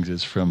teachings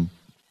is from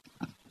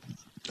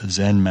a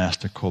Zen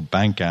master called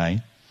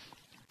Bankei,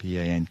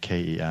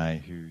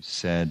 Bankei, who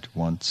said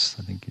once,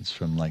 I think it's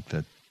from like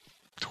the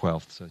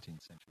 12th,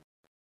 13th century,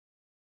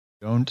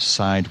 don't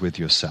side with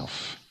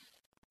yourself.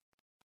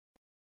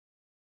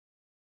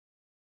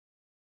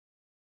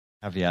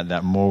 Caveat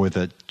that more with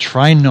a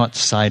try not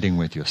siding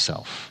with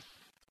yourself.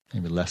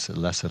 Maybe less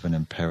of an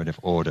imperative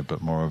order,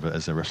 but more of it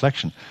as a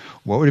reflection.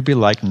 What would it be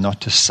like not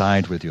to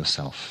side with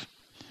yourself?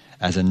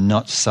 As a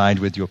not side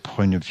with your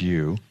point of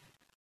view,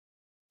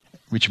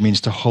 which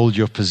means to hold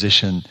your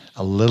position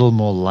a little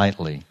more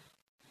lightly,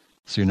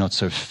 so you're not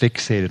so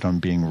fixated on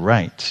being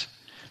right,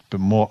 but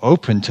more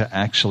open to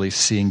actually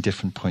seeing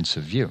different points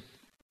of view.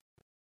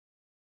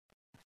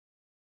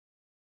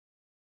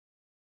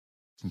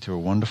 I listened to a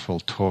wonderful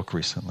talk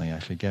recently.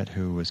 I forget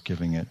who was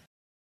giving it.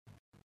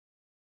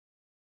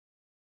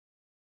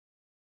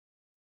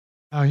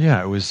 Oh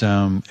yeah, it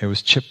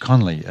was Chip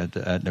Conley at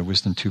the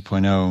Wisdom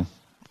 2.0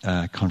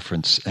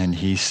 conference, and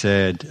he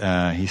said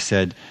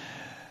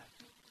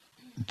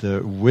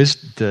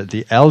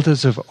the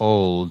elders of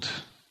old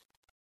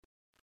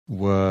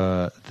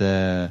were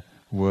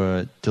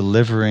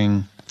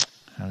delivering.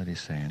 How did he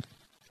say it?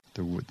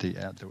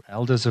 The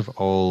elders of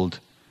old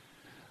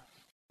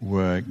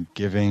were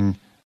giving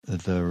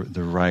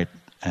the right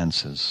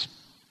answers.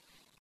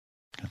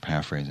 I'm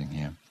paraphrasing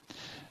here,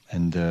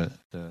 and the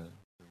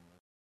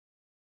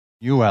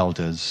new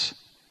elders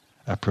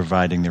are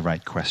providing the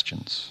right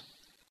questions.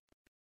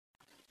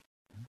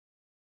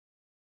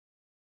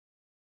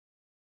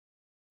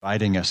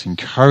 Inviting us,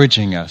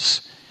 encouraging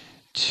us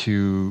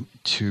to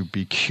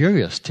be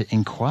curious, to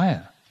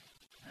inquire.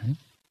 Right?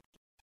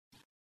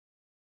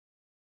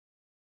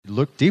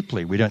 Look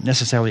deeply. We don't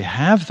necessarily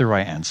have the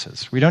right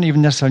answers. We don't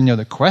even necessarily know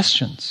the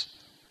questions,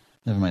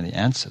 never mind the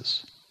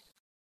answers.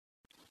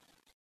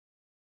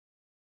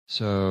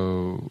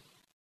 So,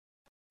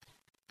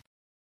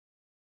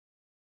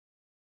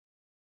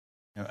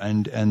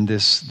 and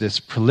this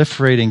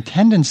proliferating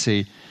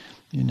tendency,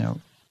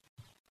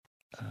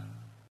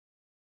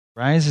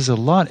 Rises a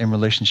lot in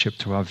relationship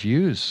to our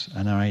views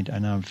and our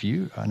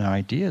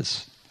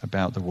ideas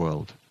about the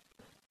world.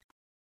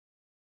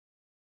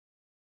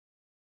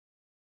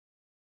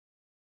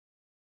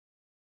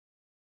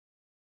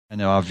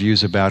 And our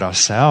views about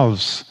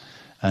ourselves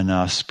and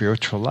our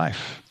spiritual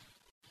life.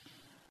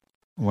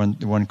 One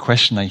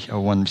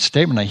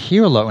statement I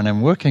hear a lot when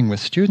I'm working with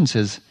students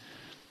is,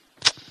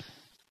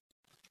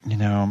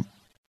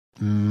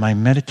 my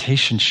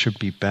meditation should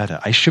be better.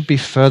 I should be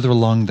further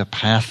along the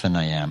path than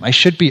I am. I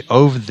should be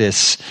over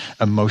this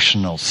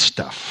emotional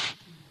stuff,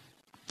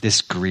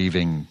 this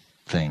grieving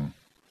thing.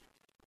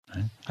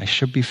 Right? I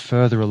should be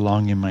further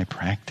along in my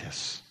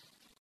practice.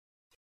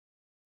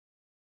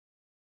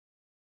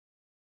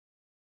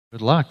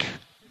 Good luck.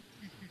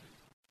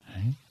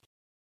 Right?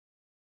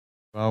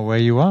 Well, where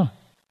you are.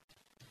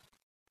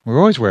 We're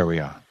always where we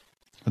are.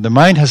 But the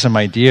mind has some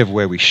idea of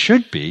where we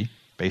should be,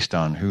 based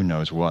on who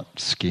knows what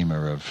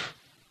schema of,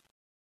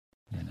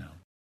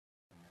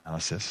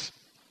 analysis.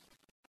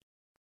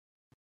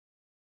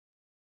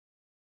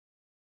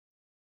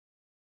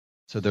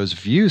 So those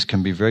views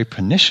can be very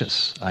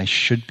pernicious. I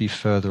should be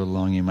further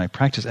along in my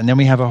practice. And then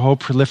we have a whole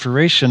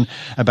proliferation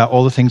about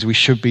all the things we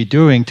should be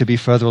doing to be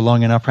further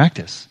along in our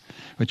practice,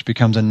 which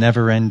becomes a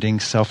never-ending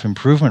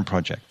self-improvement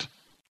project.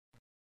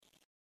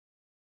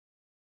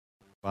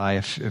 Buy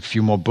a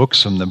few more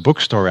books from the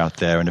bookstore out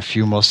there, and a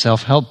few more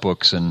self-help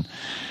books, and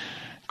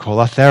call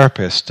our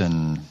therapist,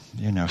 and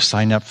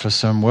sign up for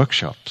some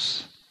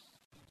workshops.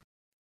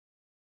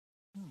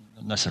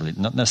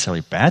 Not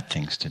necessarily bad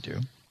things to do,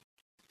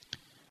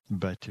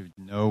 but to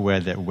know where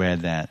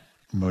that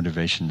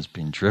motivation is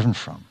being driven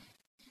from.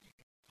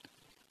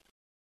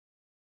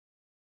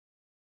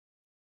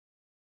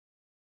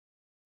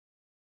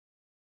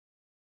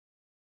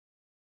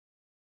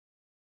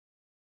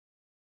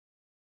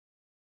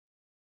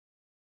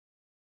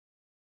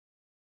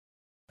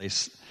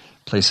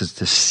 Places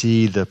to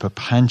see the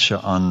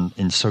Papanca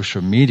in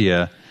social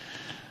media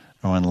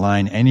or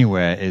online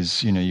anywhere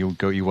is, you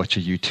watch a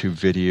YouTube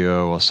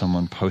video or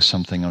someone posts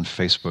something on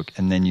Facebook,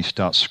 and then you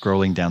start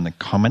scrolling down the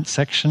comment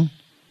section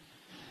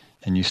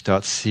and you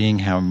start seeing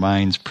how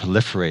minds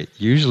proliferate.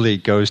 Usually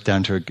it goes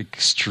down to an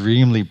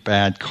extremely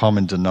bad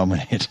common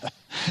denominator.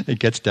 It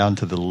gets down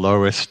to the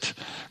lowest,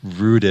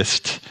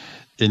 rudest,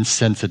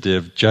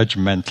 insensitive,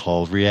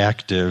 judgmental,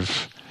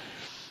 reactive,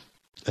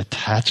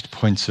 attached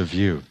points of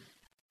view.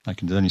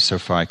 There's only so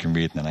far I can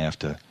read, and then I have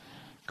to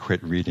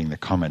quit reading the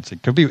comments.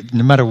 It could be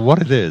no matter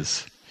what it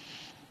is,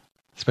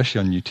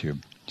 especially on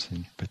YouTube.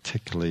 See,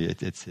 particularly,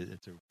 it's a place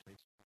to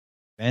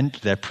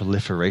prevent their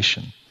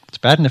proliferation. It's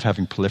bad enough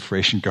having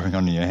proliferation going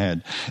on in your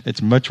head.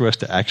 It's much worse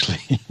to actually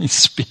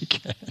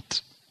speak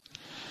it.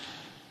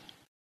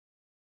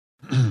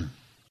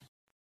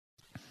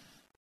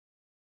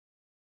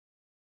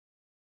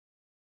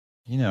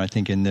 I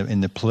think in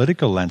the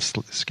political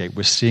landscape,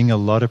 we're seeing a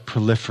lot of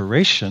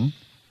proliferation.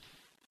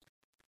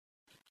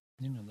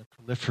 The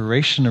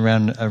proliferation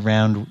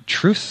around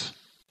truth,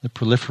 the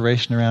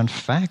proliferation around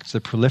facts,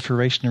 the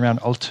proliferation around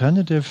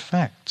alternative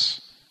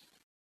facts.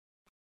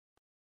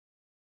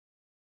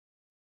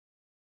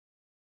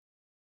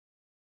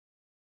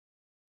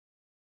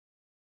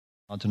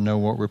 Hard to know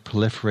what we're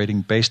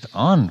proliferating based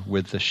on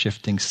with the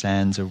shifting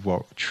sands of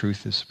what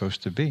truth is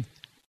supposed to be.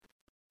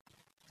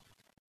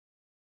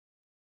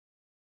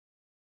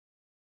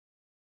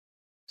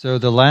 So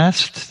the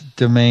last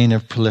domain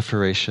of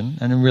proliferation,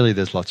 and really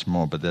there's lots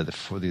more, but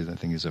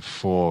these are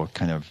four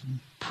kind of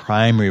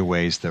primary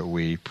ways that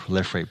we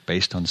proliferate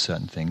based on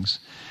certain things,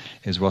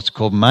 is what's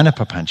called mana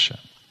papancha,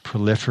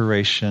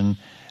 proliferation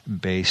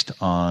based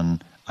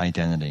on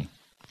identity,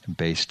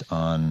 based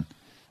on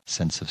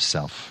sense of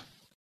self,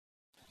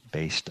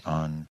 based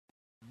on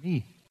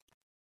me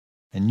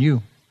and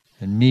you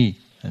and me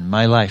and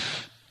my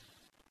life,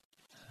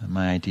 and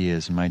my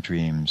ideas and my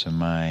dreams and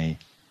my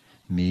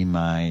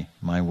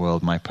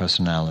world, my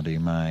personality,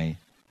 my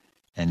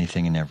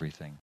anything and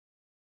everything.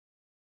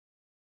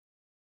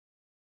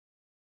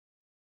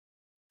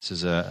 This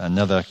is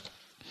another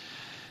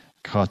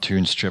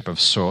cartoon strip of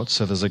sorts.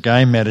 So there's a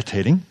guy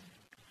meditating,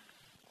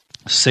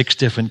 6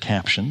 different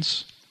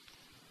captions.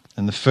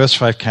 And the first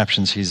 5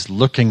 captions, he's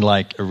looking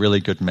like a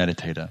really good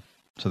meditator.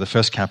 So the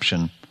first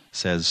caption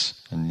says,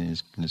 in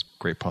his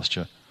great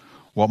posture,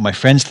 what my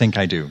friends think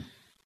I do.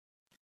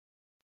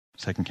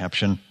 Second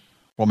caption,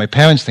 what my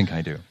parents think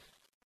I do.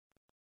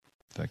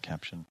 Third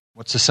caption,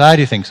 what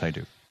society thinks I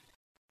do.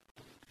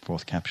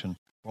 Fourth caption,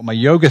 what my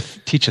yoga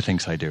teacher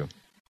thinks I do.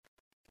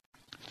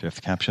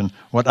 Fifth caption,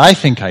 what I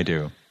think I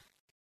do.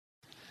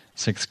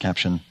 Sixth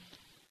caption,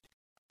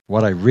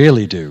 what I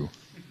really do.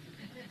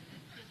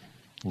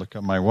 Look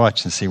at my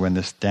watch and see when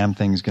this damn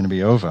thing's going to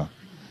be over.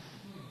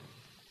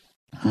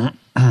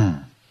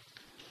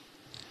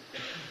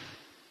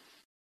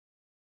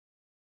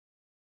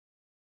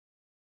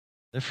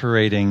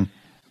 Proliferating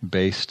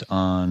based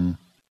on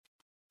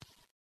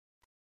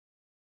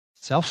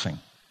selfing,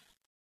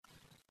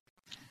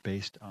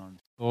 based on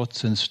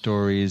thoughts and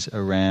stories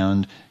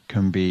around,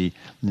 can be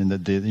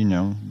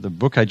the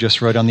book I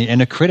just wrote on the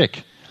inner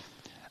critic.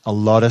 a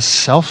lot of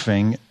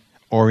selfing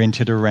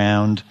oriented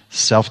around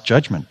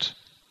self-judgment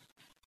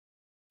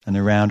and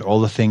around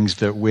all the things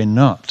that we're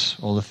not,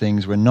 all the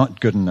things we're not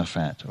good enough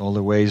at, all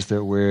the ways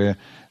that we're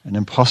an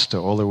imposter,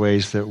 all the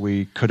ways that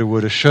we coulda,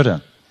 woulda,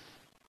 shoulda.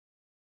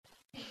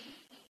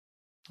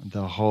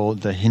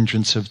 The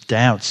hindrance of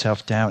doubt,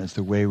 self-doubt, is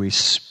the way we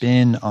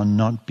spin on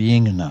not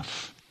being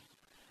enough.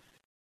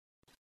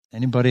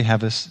 Anybody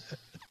have a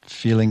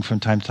feeling from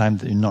time to time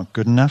that you're not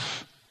good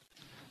enough?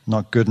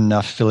 Not good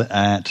enough,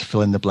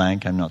 fill in the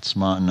blank. I'm not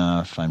smart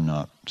enough, I'm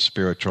not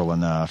spiritual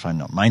enough, I'm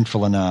not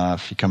mindful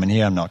enough. You come in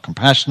here, I'm not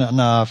compassionate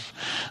enough,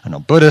 I'm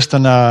not Buddhist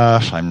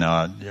enough, I'm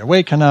not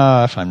awake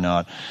enough, I'm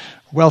not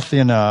wealthy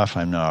enough,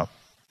 I'm not,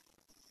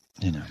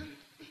 The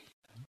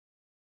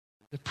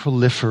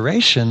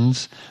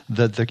proliferations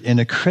that the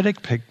inner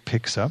critic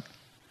picks up,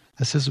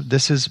 this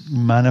is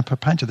mana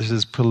papancha, this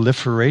is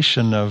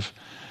proliferation of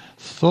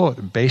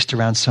thought based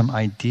around some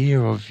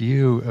idea or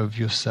view of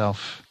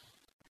yourself.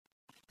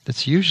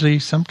 That's usually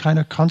some kind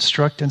of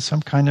construct and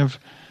some kind of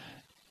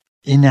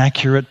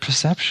inaccurate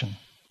perception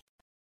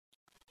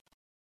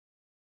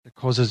that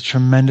causes a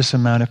tremendous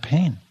amount of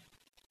pain.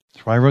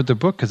 That's why I wrote the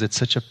book, because it's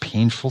such a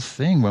painful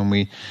thing when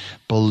we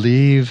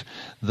believe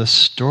the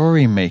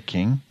story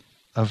making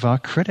of our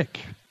critic.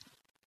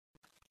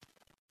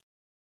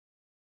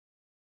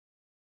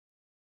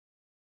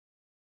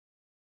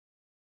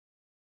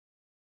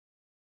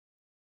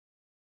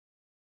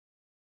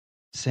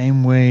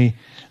 Same way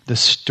the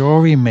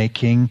story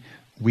making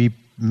we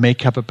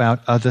make up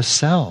about other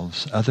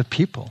selves, other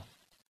people.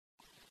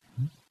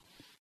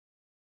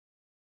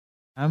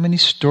 How many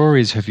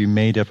stories have you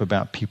made up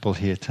about people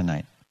here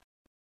tonight?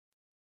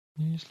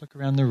 You just look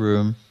around the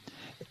room.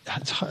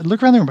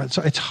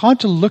 It's hard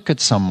to look at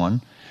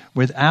someone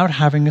without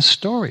having a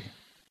story.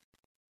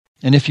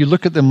 And if you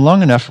look at them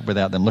long enough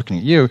without them looking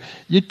at you,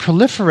 you'd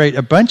proliferate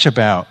a bunch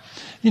about,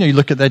 you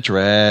look at their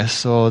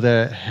dress or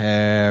their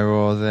hair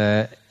or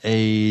their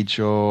age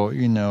or,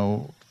 and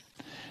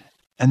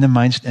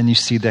and you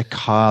see their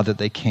car that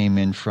they came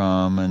in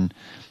from, and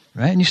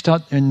right, and you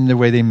start in the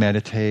way they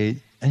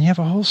meditate, and you have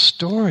a whole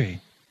story.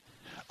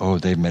 Oh,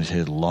 they've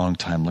meditated a long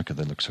time. Look at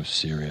they look so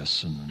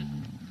serious,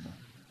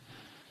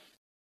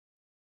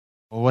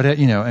 or what,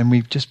 and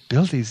we just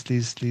build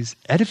these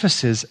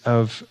edifices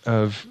of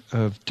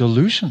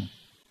delusion.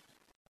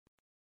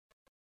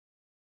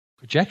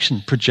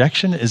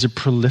 Projection is a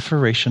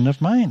proliferation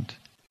of mind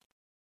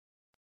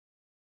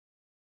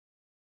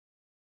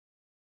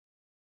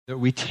that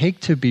we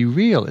take to be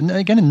real. And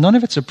again, none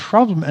of it's a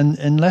problem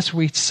unless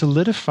we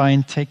solidify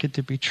and take it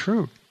to be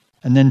true,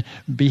 and then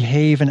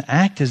behave and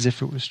act as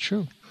if it was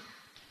true,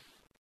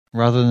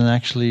 rather than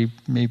actually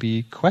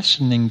maybe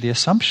questioning the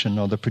assumption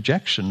or the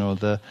projection or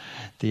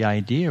the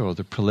idea or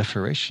the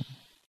proliferation.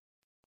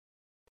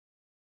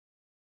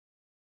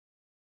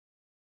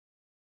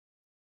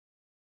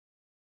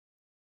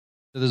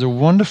 So there's a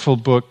wonderful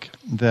book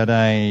that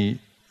I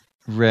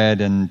read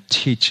and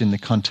teach in the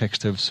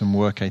context of some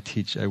work I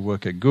teach. I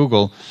work at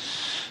Google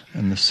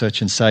in the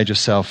Search Inside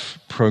Yourself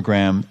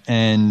program,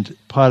 and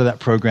part of that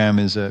program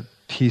is a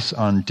piece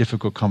on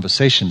difficult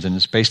conversations, and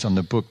it's based on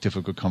the book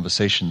Difficult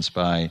Conversations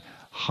by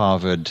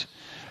Harvard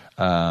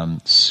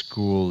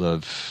School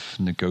of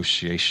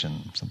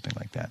Negotiation, something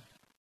like that.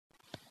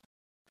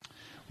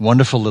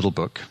 Wonderful little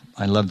book.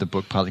 I love the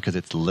book partly because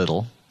it's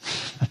little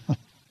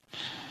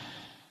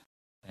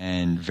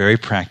and very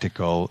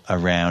practical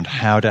around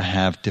how to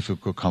have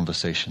difficult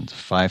conversations,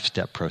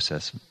 5-step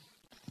process.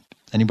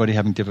 Anybody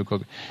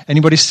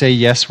say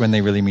yes when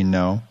they really mean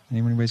no?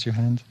 Anyone raise your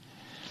hand?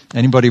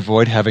 Anybody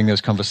avoid having those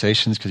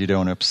conversations because you don't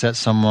want to upset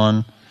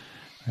someone?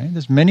 Right?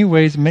 There's many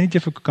ways, many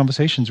difficult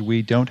conversations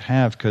we don't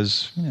have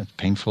because it's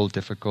painful,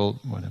 difficult,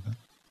 whatever.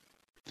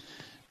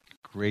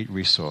 Great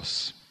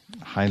resource.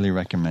 Highly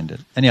recommend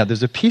it. Anyhow,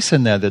 there's a piece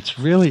in there that's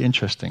really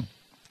interesting,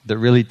 that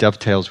really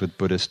dovetails with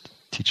Buddhist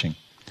teaching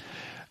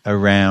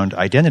around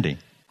identity.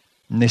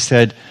 And they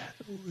said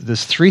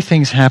there's 3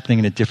 things happening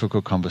in a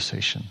difficult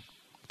conversation.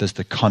 There's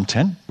the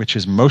content, which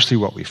is mostly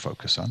what we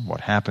focus on.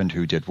 What happened,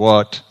 who did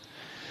what.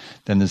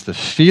 Then there's the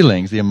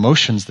feelings, the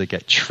emotions that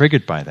get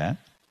triggered by that.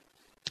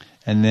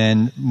 And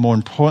then, more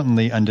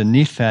importantly,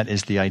 underneath that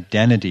is the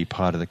identity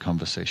part of the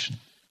conversation.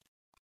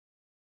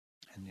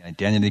 And the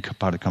identity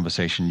part of the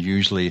conversation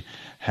usually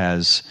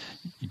has,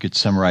 you could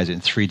summarize it in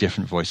 3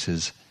 different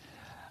voices.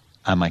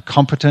 Am I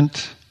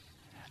competent?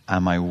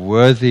 Am I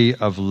worthy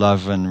of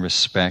love and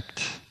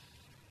respect?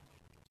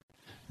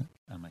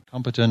 Am I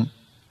competent?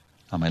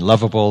 Am I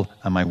lovable?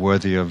 Am I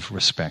worthy of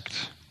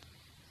respect?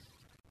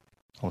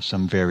 Or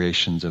some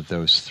variations of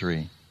those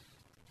 3.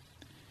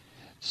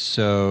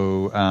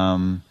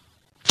 So,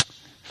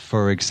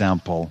 for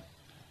example,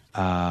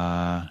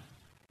 a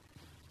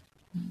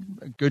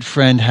good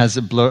friend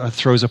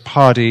throws a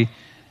party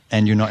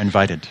and you're not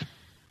invited.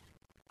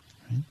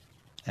 Right?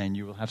 And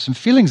you will have some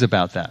feelings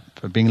about that,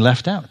 for being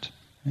left out.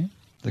 Right?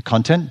 The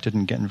content,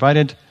 didn't get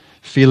invited.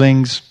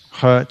 Feelings,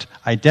 hurt.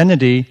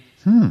 Identity,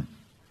 am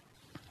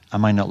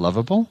I not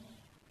lovable?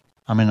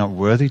 Am I not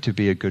worthy to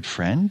be a good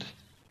friend?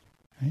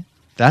 Right?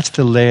 That's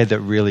the layer that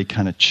really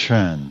kind of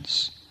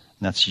churns.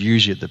 And that's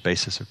usually at the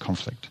basis of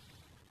conflict.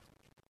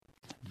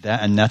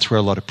 And that's where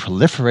a lot of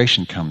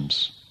proliferation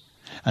comes.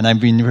 And I've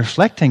been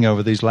reflecting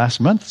over these last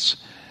months,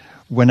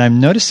 when I'm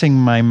noticing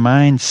my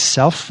mind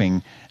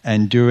selfing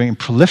and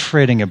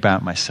proliferating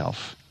about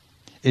myself,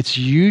 it's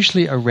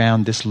usually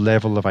around this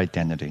level of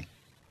identity.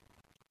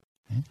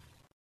 Okay?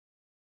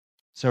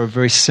 So a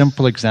very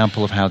simple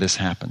example of how this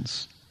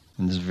happens,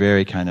 and this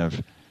very kind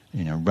of,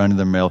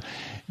 run-of-the-mill.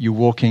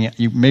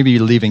 Maybe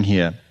you're leaving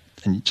here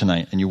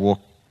tonight, and you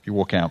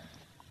walk out,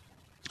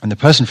 and the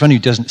person in front of you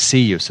doesn't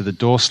see you, so the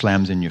door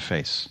slams in your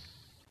face.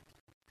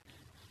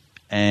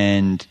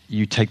 And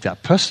you take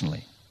that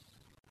personally.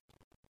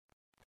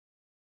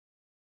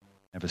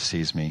 Never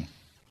sees me.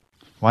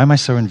 Why am I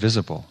so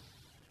invisible?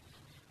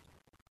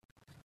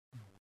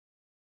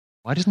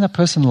 Why doesn't that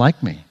person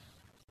like me?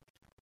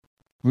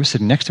 We were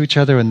sitting next to each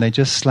other and they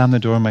just slammed the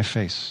door in my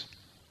face.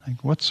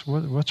 Like, what's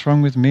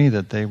wrong with me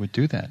that they would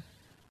do that?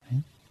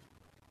 Right?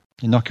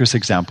 Innocuous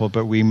example,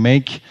 but we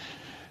make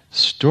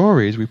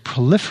stories, we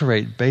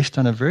proliferate based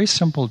on a very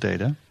simple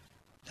data,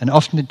 and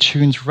often it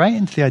tunes right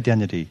into the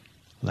identity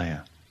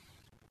layer.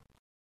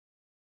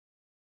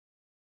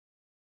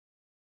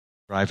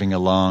 Driving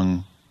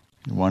along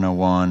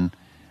 101,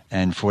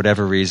 and for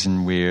whatever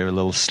reason we're a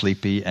little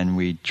sleepy and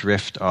we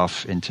drift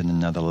off into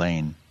another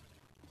lane.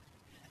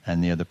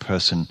 And the other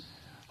person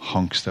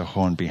honks their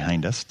horn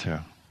behind us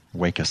to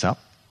wake us up.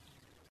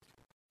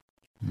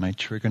 It might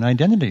trigger an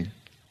identity.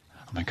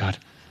 Oh my God,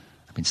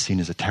 I've been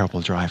seen as a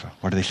terrible driver.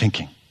 What are they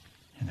thinking?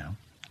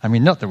 I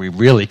mean, not that we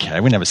really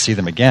care. We never see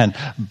them again.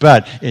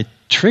 But it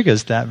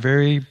triggers that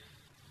very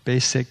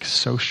basic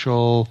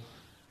social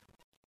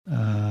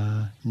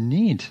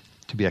need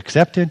to be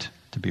accepted,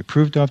 to be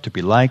approved of, to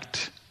be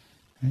liked,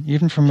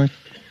 even from a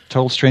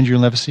total stranger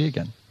you'll never see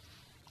again.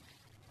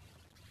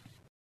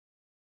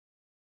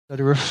 So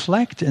to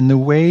reflect in the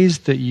ways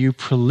that you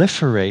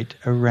proliferate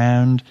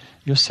around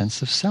your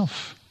sense of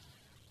self.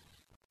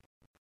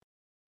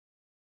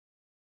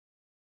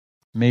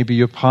 Maybe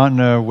your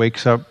partner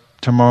wakes up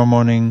tomorrow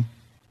morning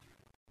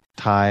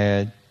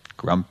tired,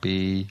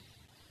 grumpy,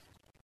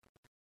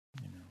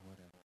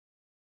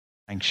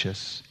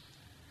 anxious,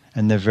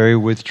 and they're very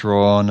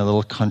withdrawn, a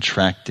little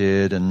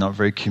contracted, and not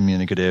very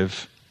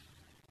communicative.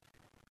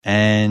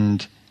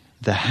 And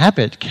the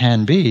habit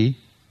can be,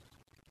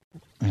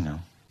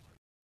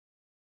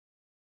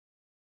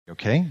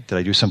 okay, did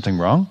I do something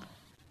wrong?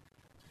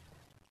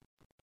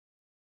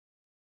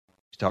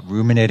 Stop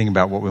ruminating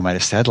about what we might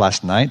have said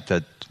last night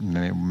that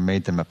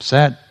made them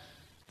upset,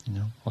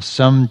 or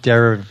some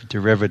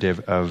derivative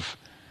of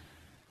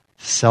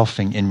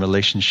selfing in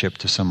relationship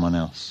to someone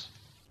else.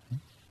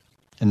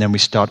 And then we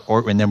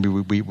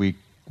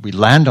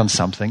land on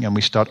something and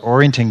we start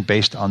orienting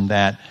based on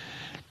that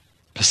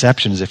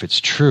perception as if it's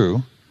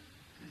true.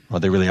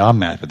 Well, they really are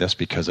mad with us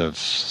because of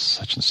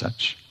such and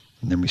such.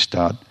 And then we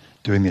start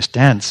doing this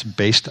dance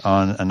based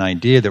on an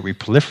idea that we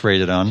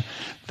proliferated on,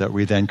 that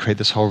we then create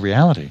this whole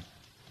reality.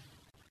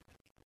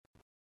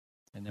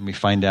 And then we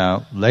find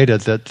out later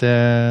that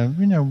they're,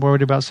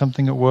 worried about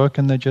something at work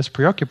and they're just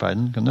preoccupied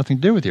and got nothing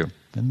to do with you.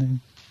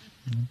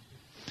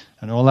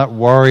 And all that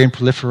worry and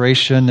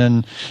proliferation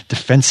and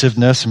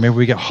defensiveness, and maybe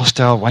we get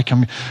hostile.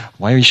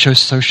 Why are you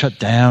so shut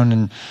down?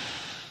 And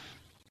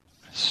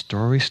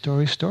story.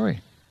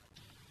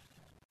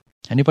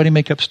 Anybody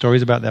make up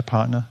stories about their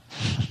partner?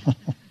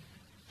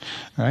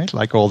 Right?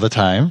 Like all the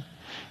time.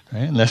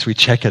 Right? Unless we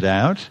check it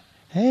out.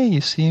 Hey, you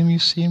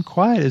seem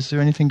quiet. Is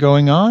there anything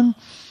going on?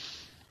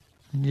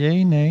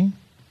 Yay, nay.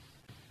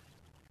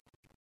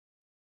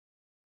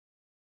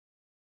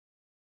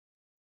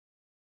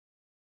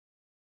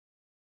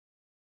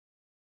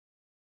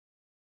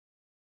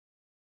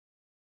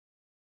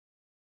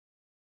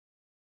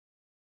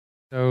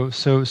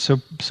 So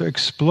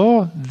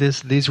explore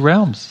these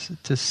realms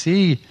to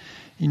see,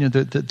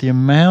 the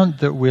amount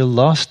that we're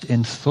lost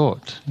in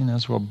thought.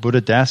 As well,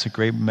 Buddha Das, a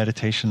great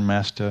meditation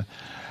master,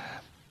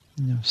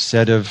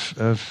 said of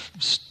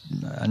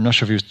I'm not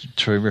sure if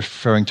he was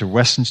referring to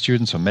Western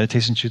students or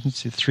meditation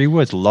students. 3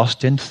 words: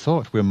 lost in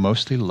thought. We're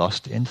mostly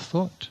lost in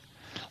thought.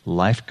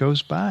 Life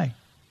goes by,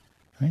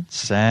 right?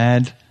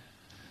 Sad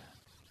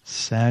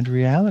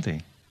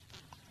reality.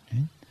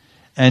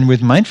 And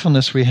with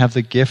mindfulness, we have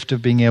the gift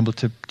of being able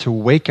to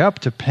wake up,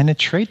 to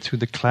penetrate through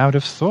the cloud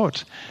of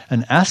thought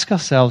and ask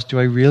ourselves, do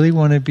I really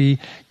want to be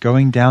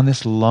going down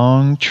this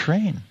long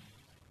train?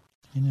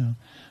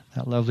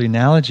 That lovely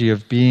analogy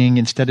of being,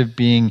 instead of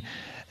being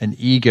an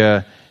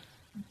eager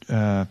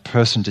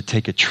person to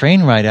take a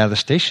train ride out of the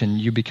station,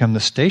 you become the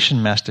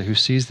station master who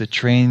sees the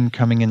train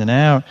coming in and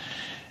out,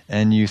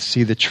 and you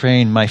see the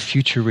train, my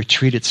future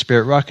retreat at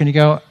Spirit Rock, and you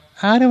go,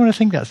 I don't want to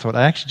think that thought.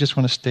 I actually just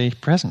want to stay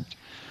present.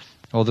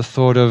 Or the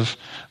thought of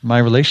my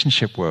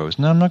relationship woes.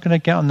 No, I'm not going to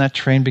get on that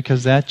train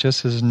because that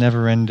just is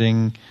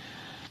never-ending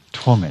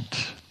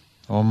torment.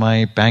 Or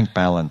my bank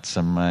balance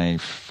and my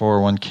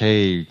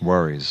 401k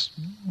worries.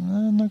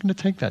 I'm not going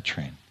to take that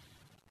train.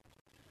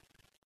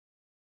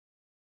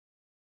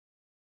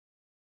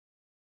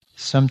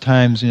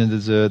 Sometimes,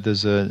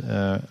 there's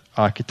a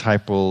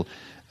archetypal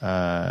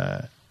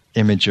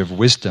image of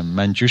wisdom.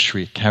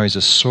 Manjushri carries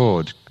a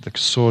sword. The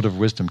sword of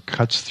wisdom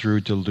cuts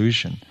through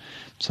delusion.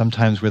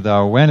 Sometimes with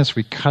our awareness,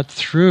 we cut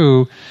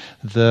through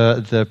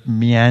the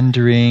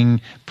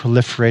meandering,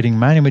 proliferating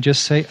mind, and we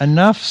just say,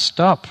 enough,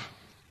 stop.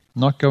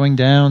 Not going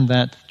down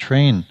that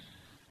train.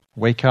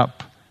 Wake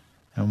up.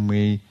 And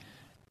we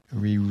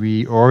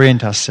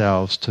reorient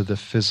ourselves to the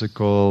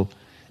physical,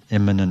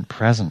 immanent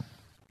present.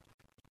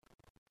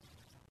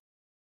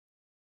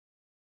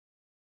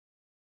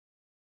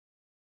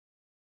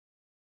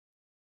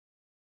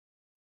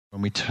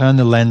 When we turn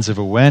the lens of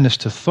awareness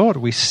to thought,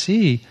 we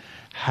see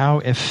how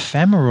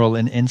ephemeral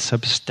and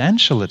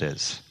insubstantial it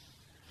is.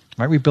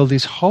 Right? We build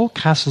these whole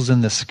castles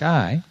in the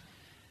sky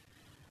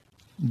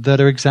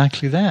that are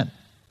exactly that.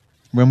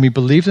 When we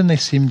believe them, they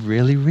seem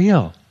really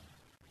real.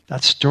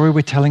 That story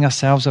we're telling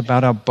ourselves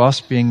about our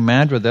boss being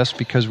mad with us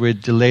because we're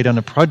delayed on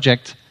a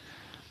project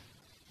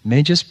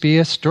may just be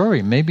a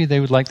story. Maybe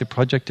they would like the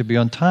project to be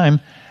on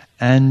time,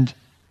 and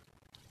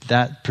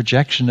that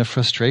projection of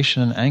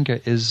frustration and anger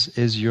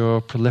is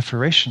your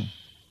proliferation.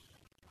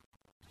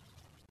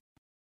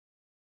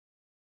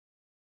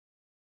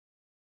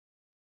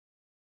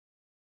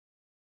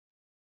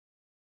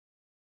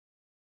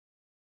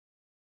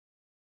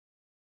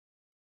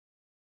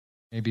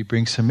 Maybe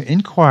bring some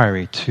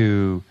inquiry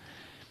to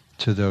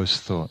those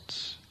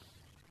thoughts.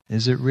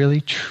 Is it really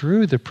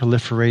true, the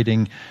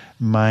proliferating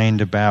mind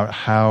about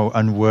how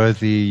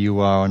unworthy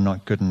you are or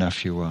not good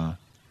enough you are?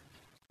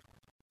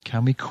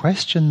 Can we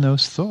question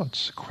those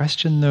thoughts?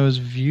 Question those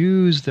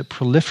views that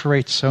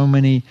proliferate so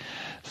many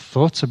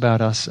thoughts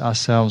about us,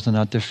 ourselves, and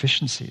our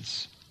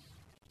deficiencies?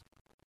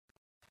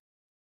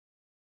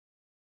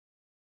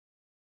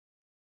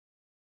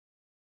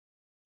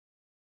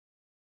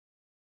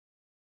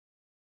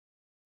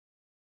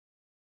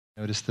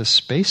 Notice the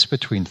space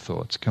between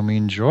thoughts. Can we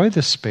enjoy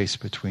the space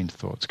between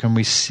thoughts? Can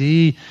we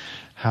see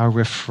how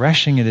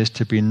refreshing it is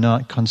to be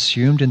not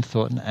consumed in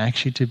thought and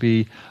actually to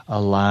be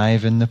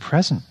alive in the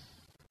present?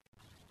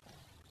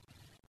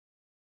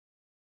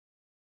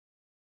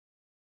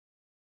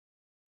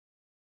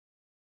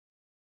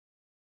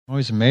 I'm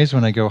always amazed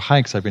when I go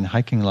hikes. I've been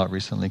hiking a lot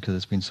recently because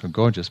it's been so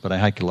gorgeous, but I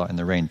hike a lot in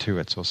the rain too.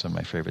 It's also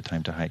my favorite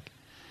time to hike.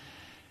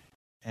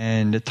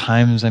 And at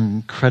times I'm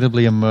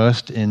incredibly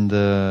immersed in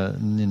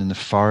the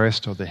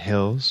forest or the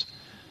hills.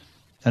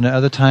 And at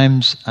other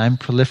times I'm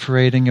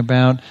proliferating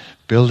about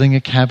building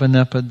a cabin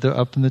up in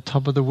the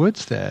top of the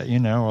woods there,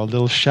 or a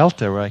little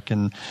shelter where I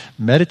can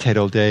meditate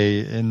all day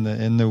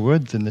in the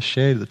woods, in the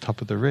shade at the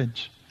top of the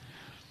ridge.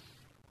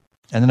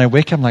 And then I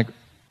wake up, I'm like,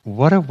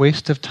 what a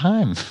waste of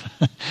time.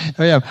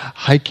 I'm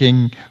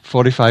hiking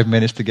 45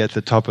 minutes to get to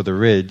the top of the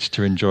ridge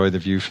to enjoy the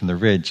view from the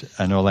ridge,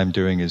 and all I'm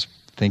doing is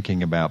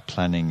thinking about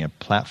planning a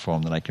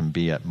platform that I can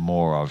be at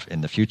more of in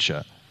the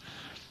future,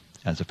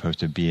 as opposed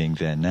to being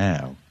there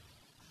now.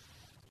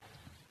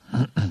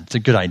 It's a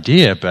good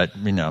idea, but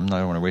I don't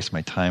want to waste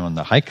my time on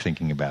the hike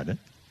thinking about it.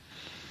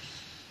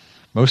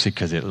 Mostly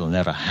because it will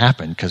never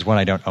happen, because one,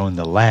 I don't own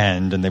the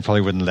land, and they probably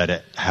wouldn't let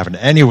it happen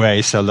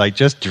anyway, so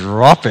just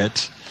drop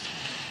it.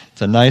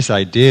 It's a nice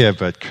idea,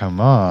 but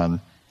come on.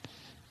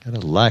 Got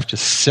a life,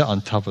 just sit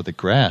on top of the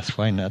grass.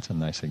 Why not? That's a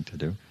nice thing to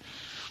do.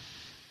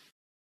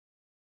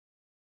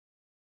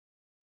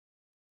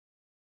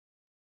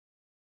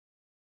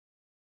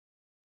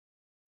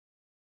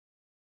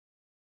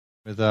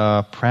 With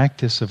our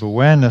practice of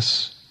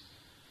awareness,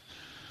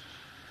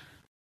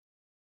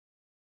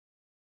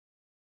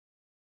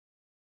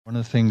 one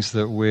of the things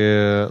that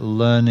we're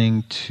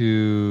learning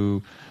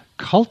to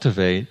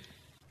cultivate,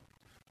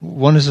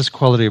 one is this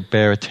quality of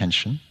bare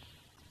attention,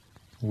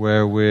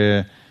 where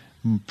we're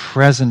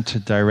present to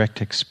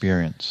direct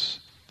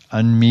experience,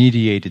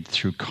 unmediated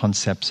through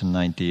concepts and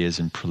ideas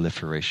and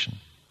proliferation.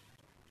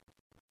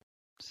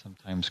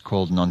 Sometimes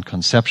called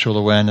non-conceptual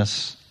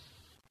awareness,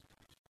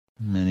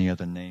 many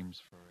other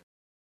names for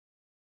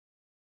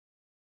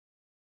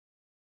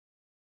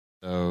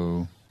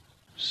it.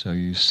 So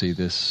you see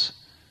this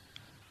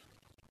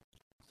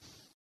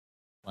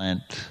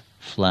plant,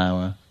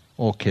 flower,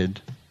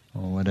 orchid,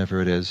 or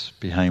whatever it is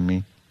behind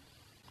me.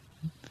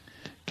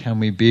 Can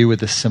we be with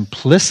the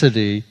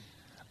simplicity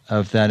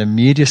of that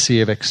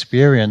immediacy of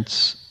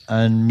experience,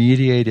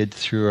 unmediated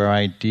through our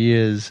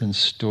ideas and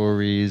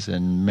stories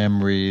and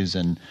memories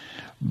and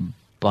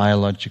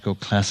biological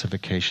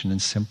classification,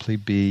 and simply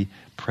be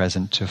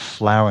present to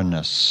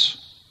flowerness,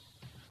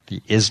 the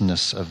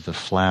isness of the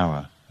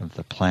flower, of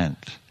the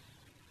plant.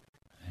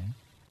 Right?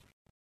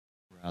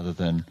 Rather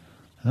than,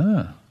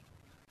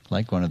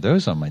 like one of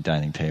those on my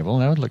dining table,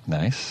 that would look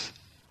nice.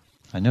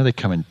 I know they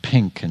come in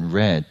pink and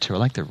red too. I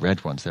like the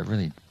red ones, they're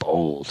really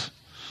bold.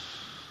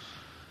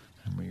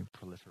 And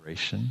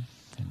proliferation,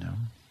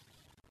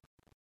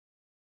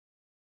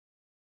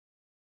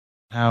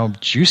 How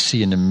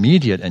juicy and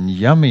immediate and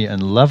yummy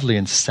and lovely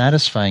and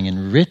satisfying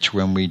and rich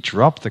when we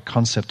drop the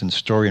concept and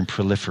story and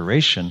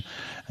proliferation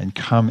and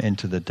come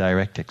into the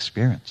direct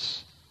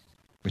experience.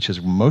 which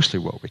is mostly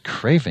what we're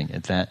craving.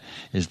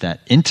 Is that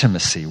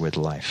intimacy with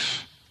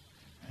life.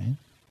 Right?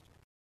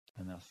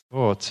 And our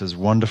thoughts, as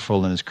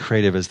wonderful and as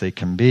creative as they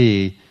can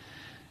be,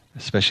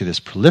 especially this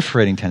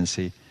proliferating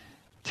tendency,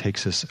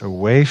 takes us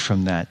away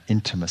from that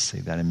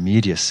intimacy, that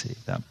immediacy,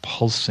 that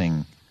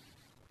pulsing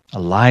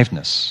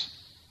aliveness,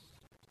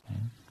 right,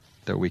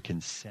 that we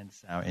can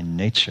sense out in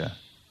nature.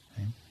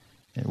 Right?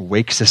 It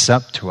wakes us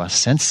up to our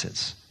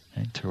senses,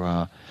 right, to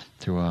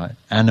our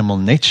animal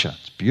nature.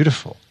 It's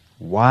beautiful,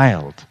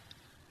 wild,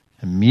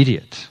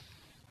 immediate.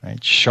 Right?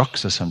 It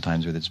shocks us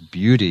sometimes with its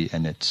beauty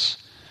and its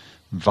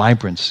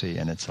vibrancy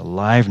and its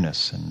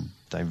aliveness and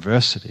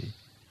diversity.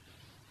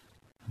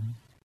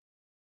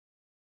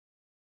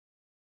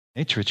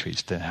 Nature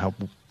retreats to help,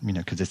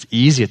 because it's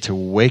easier to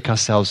wake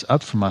ourselves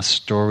up from our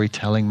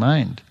storytelling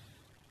mind.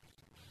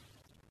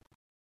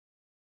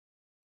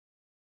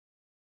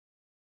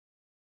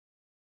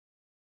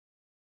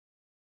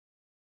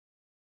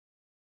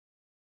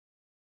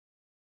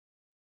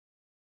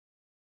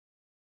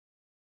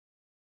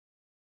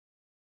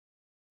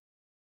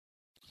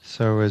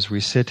 So as we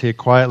sit here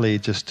quietly,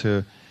 just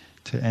to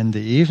end the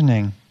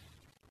evening,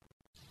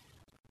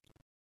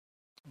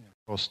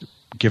 of course,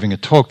 giving a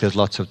talk, there's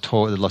lots of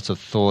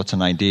thoughts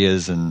and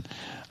ideas and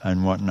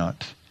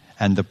whatnot.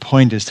 And the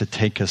point is to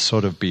take us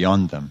sort of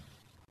beyond them.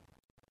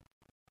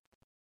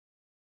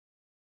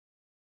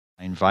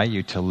 I invite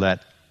you to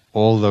let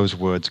all those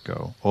words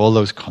go, all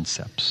those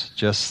concepts.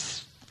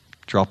 Just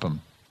drop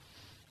them.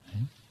 Okay?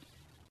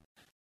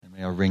 And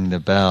maybe I'll ring the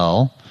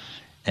bell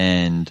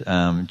and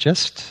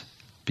just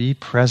be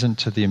present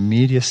to the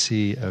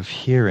immediacy of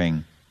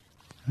hearing.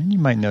 And you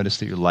might notice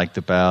that you like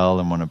the bell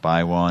and want to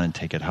buy one and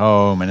take it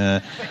home,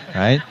 and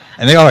right?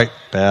 And they all right,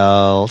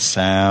 bell,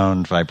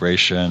 sound,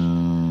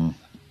 vibration,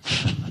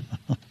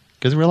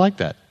 because we're like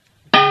that.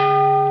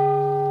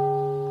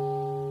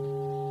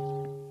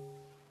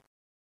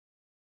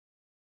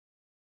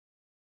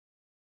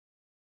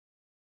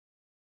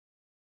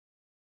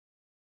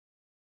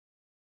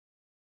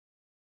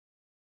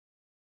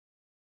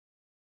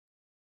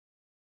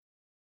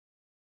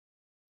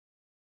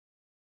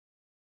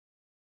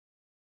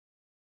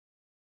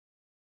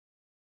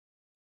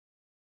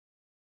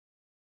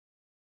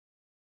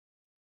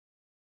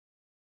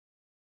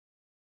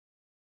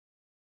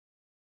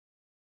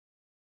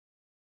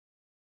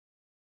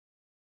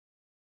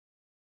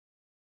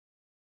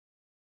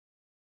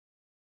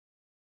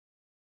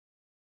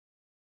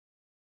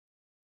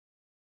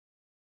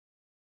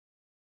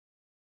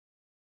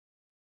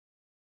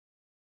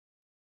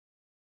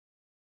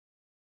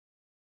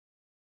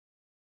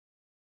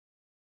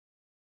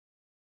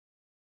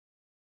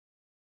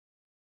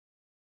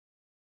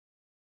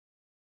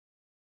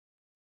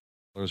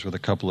 Those were a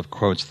couple of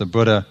quotes. The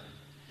Buddha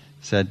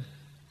said,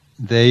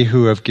 "They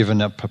who have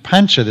given up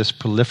Papanca, this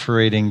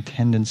proliferating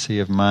tendency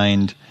of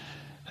mind,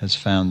 has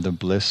found the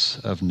bliss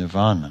of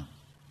nirvana."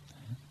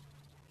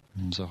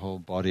 There's a whole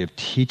body of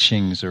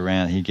teachings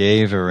he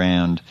gave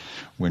around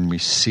when we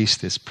cease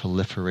this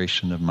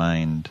proliferation of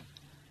mind,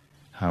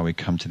 how we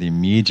come to the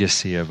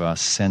immediacy of our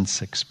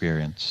sense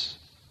experience.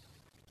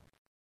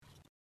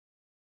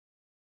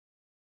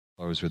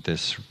 I was with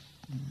this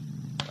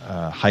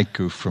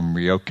haiku from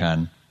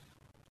Ryokan.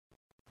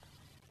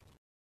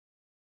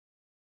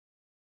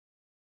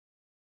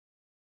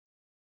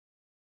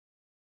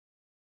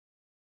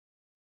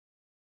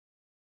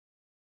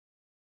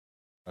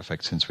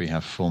 Perfect, since we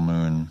have full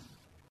moon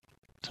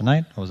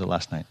tonight, or was it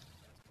last night?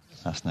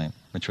 Last night,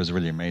 which was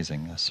really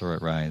amazing. I saw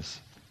it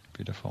rise.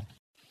 Beautiful.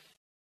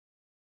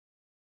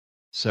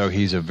 So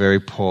he's a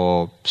very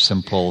poor,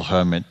 simple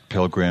hermit,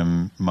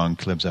 pilgrim,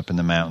 monk, lives up in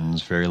the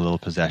mountains, very little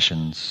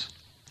possessions.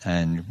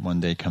 And one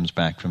day comes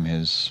back from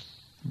his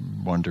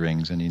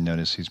wanderings and he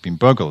notices he's been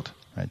burgled,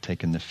 right?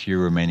 Taken the few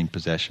remaining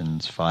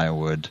possessions,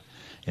 firewood,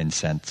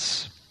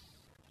 incense.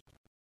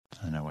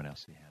 I don't know what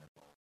else he had.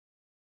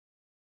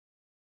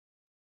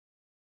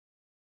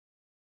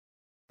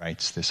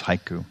 Writes this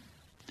haiku.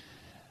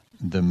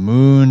 The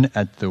moon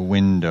at the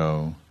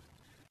window,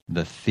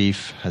 the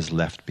thief has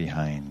left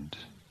behind.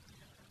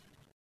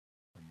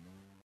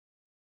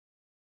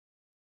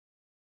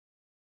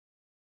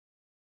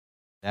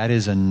 That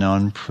is a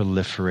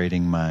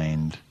non-proliferating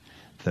mind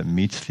that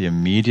meets the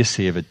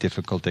immediacy of a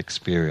difficult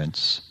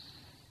experience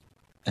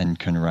and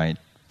can write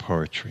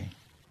poetry.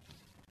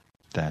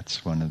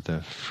 That's one of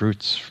the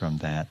fruits from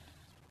that.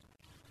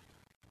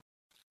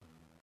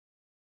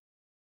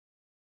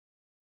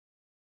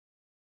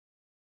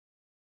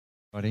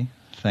 Everybody,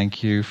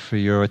 thank you for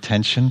your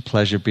attention.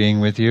 Pleasure being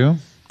with you.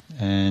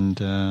 And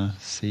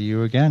see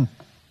you again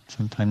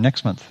sometime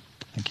next month.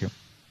 Thank you.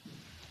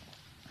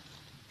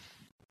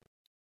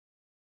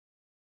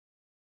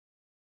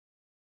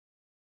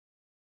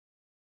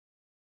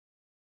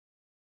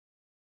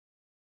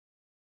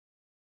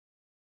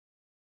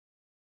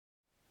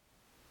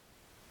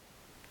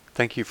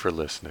 Thank you for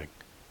listening.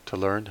 To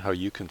learn how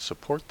you can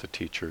support the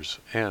teachers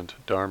and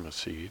Dharma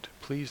Seed,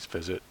 please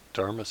visit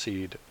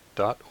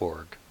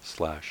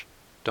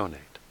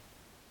dharmaseed.org/donate.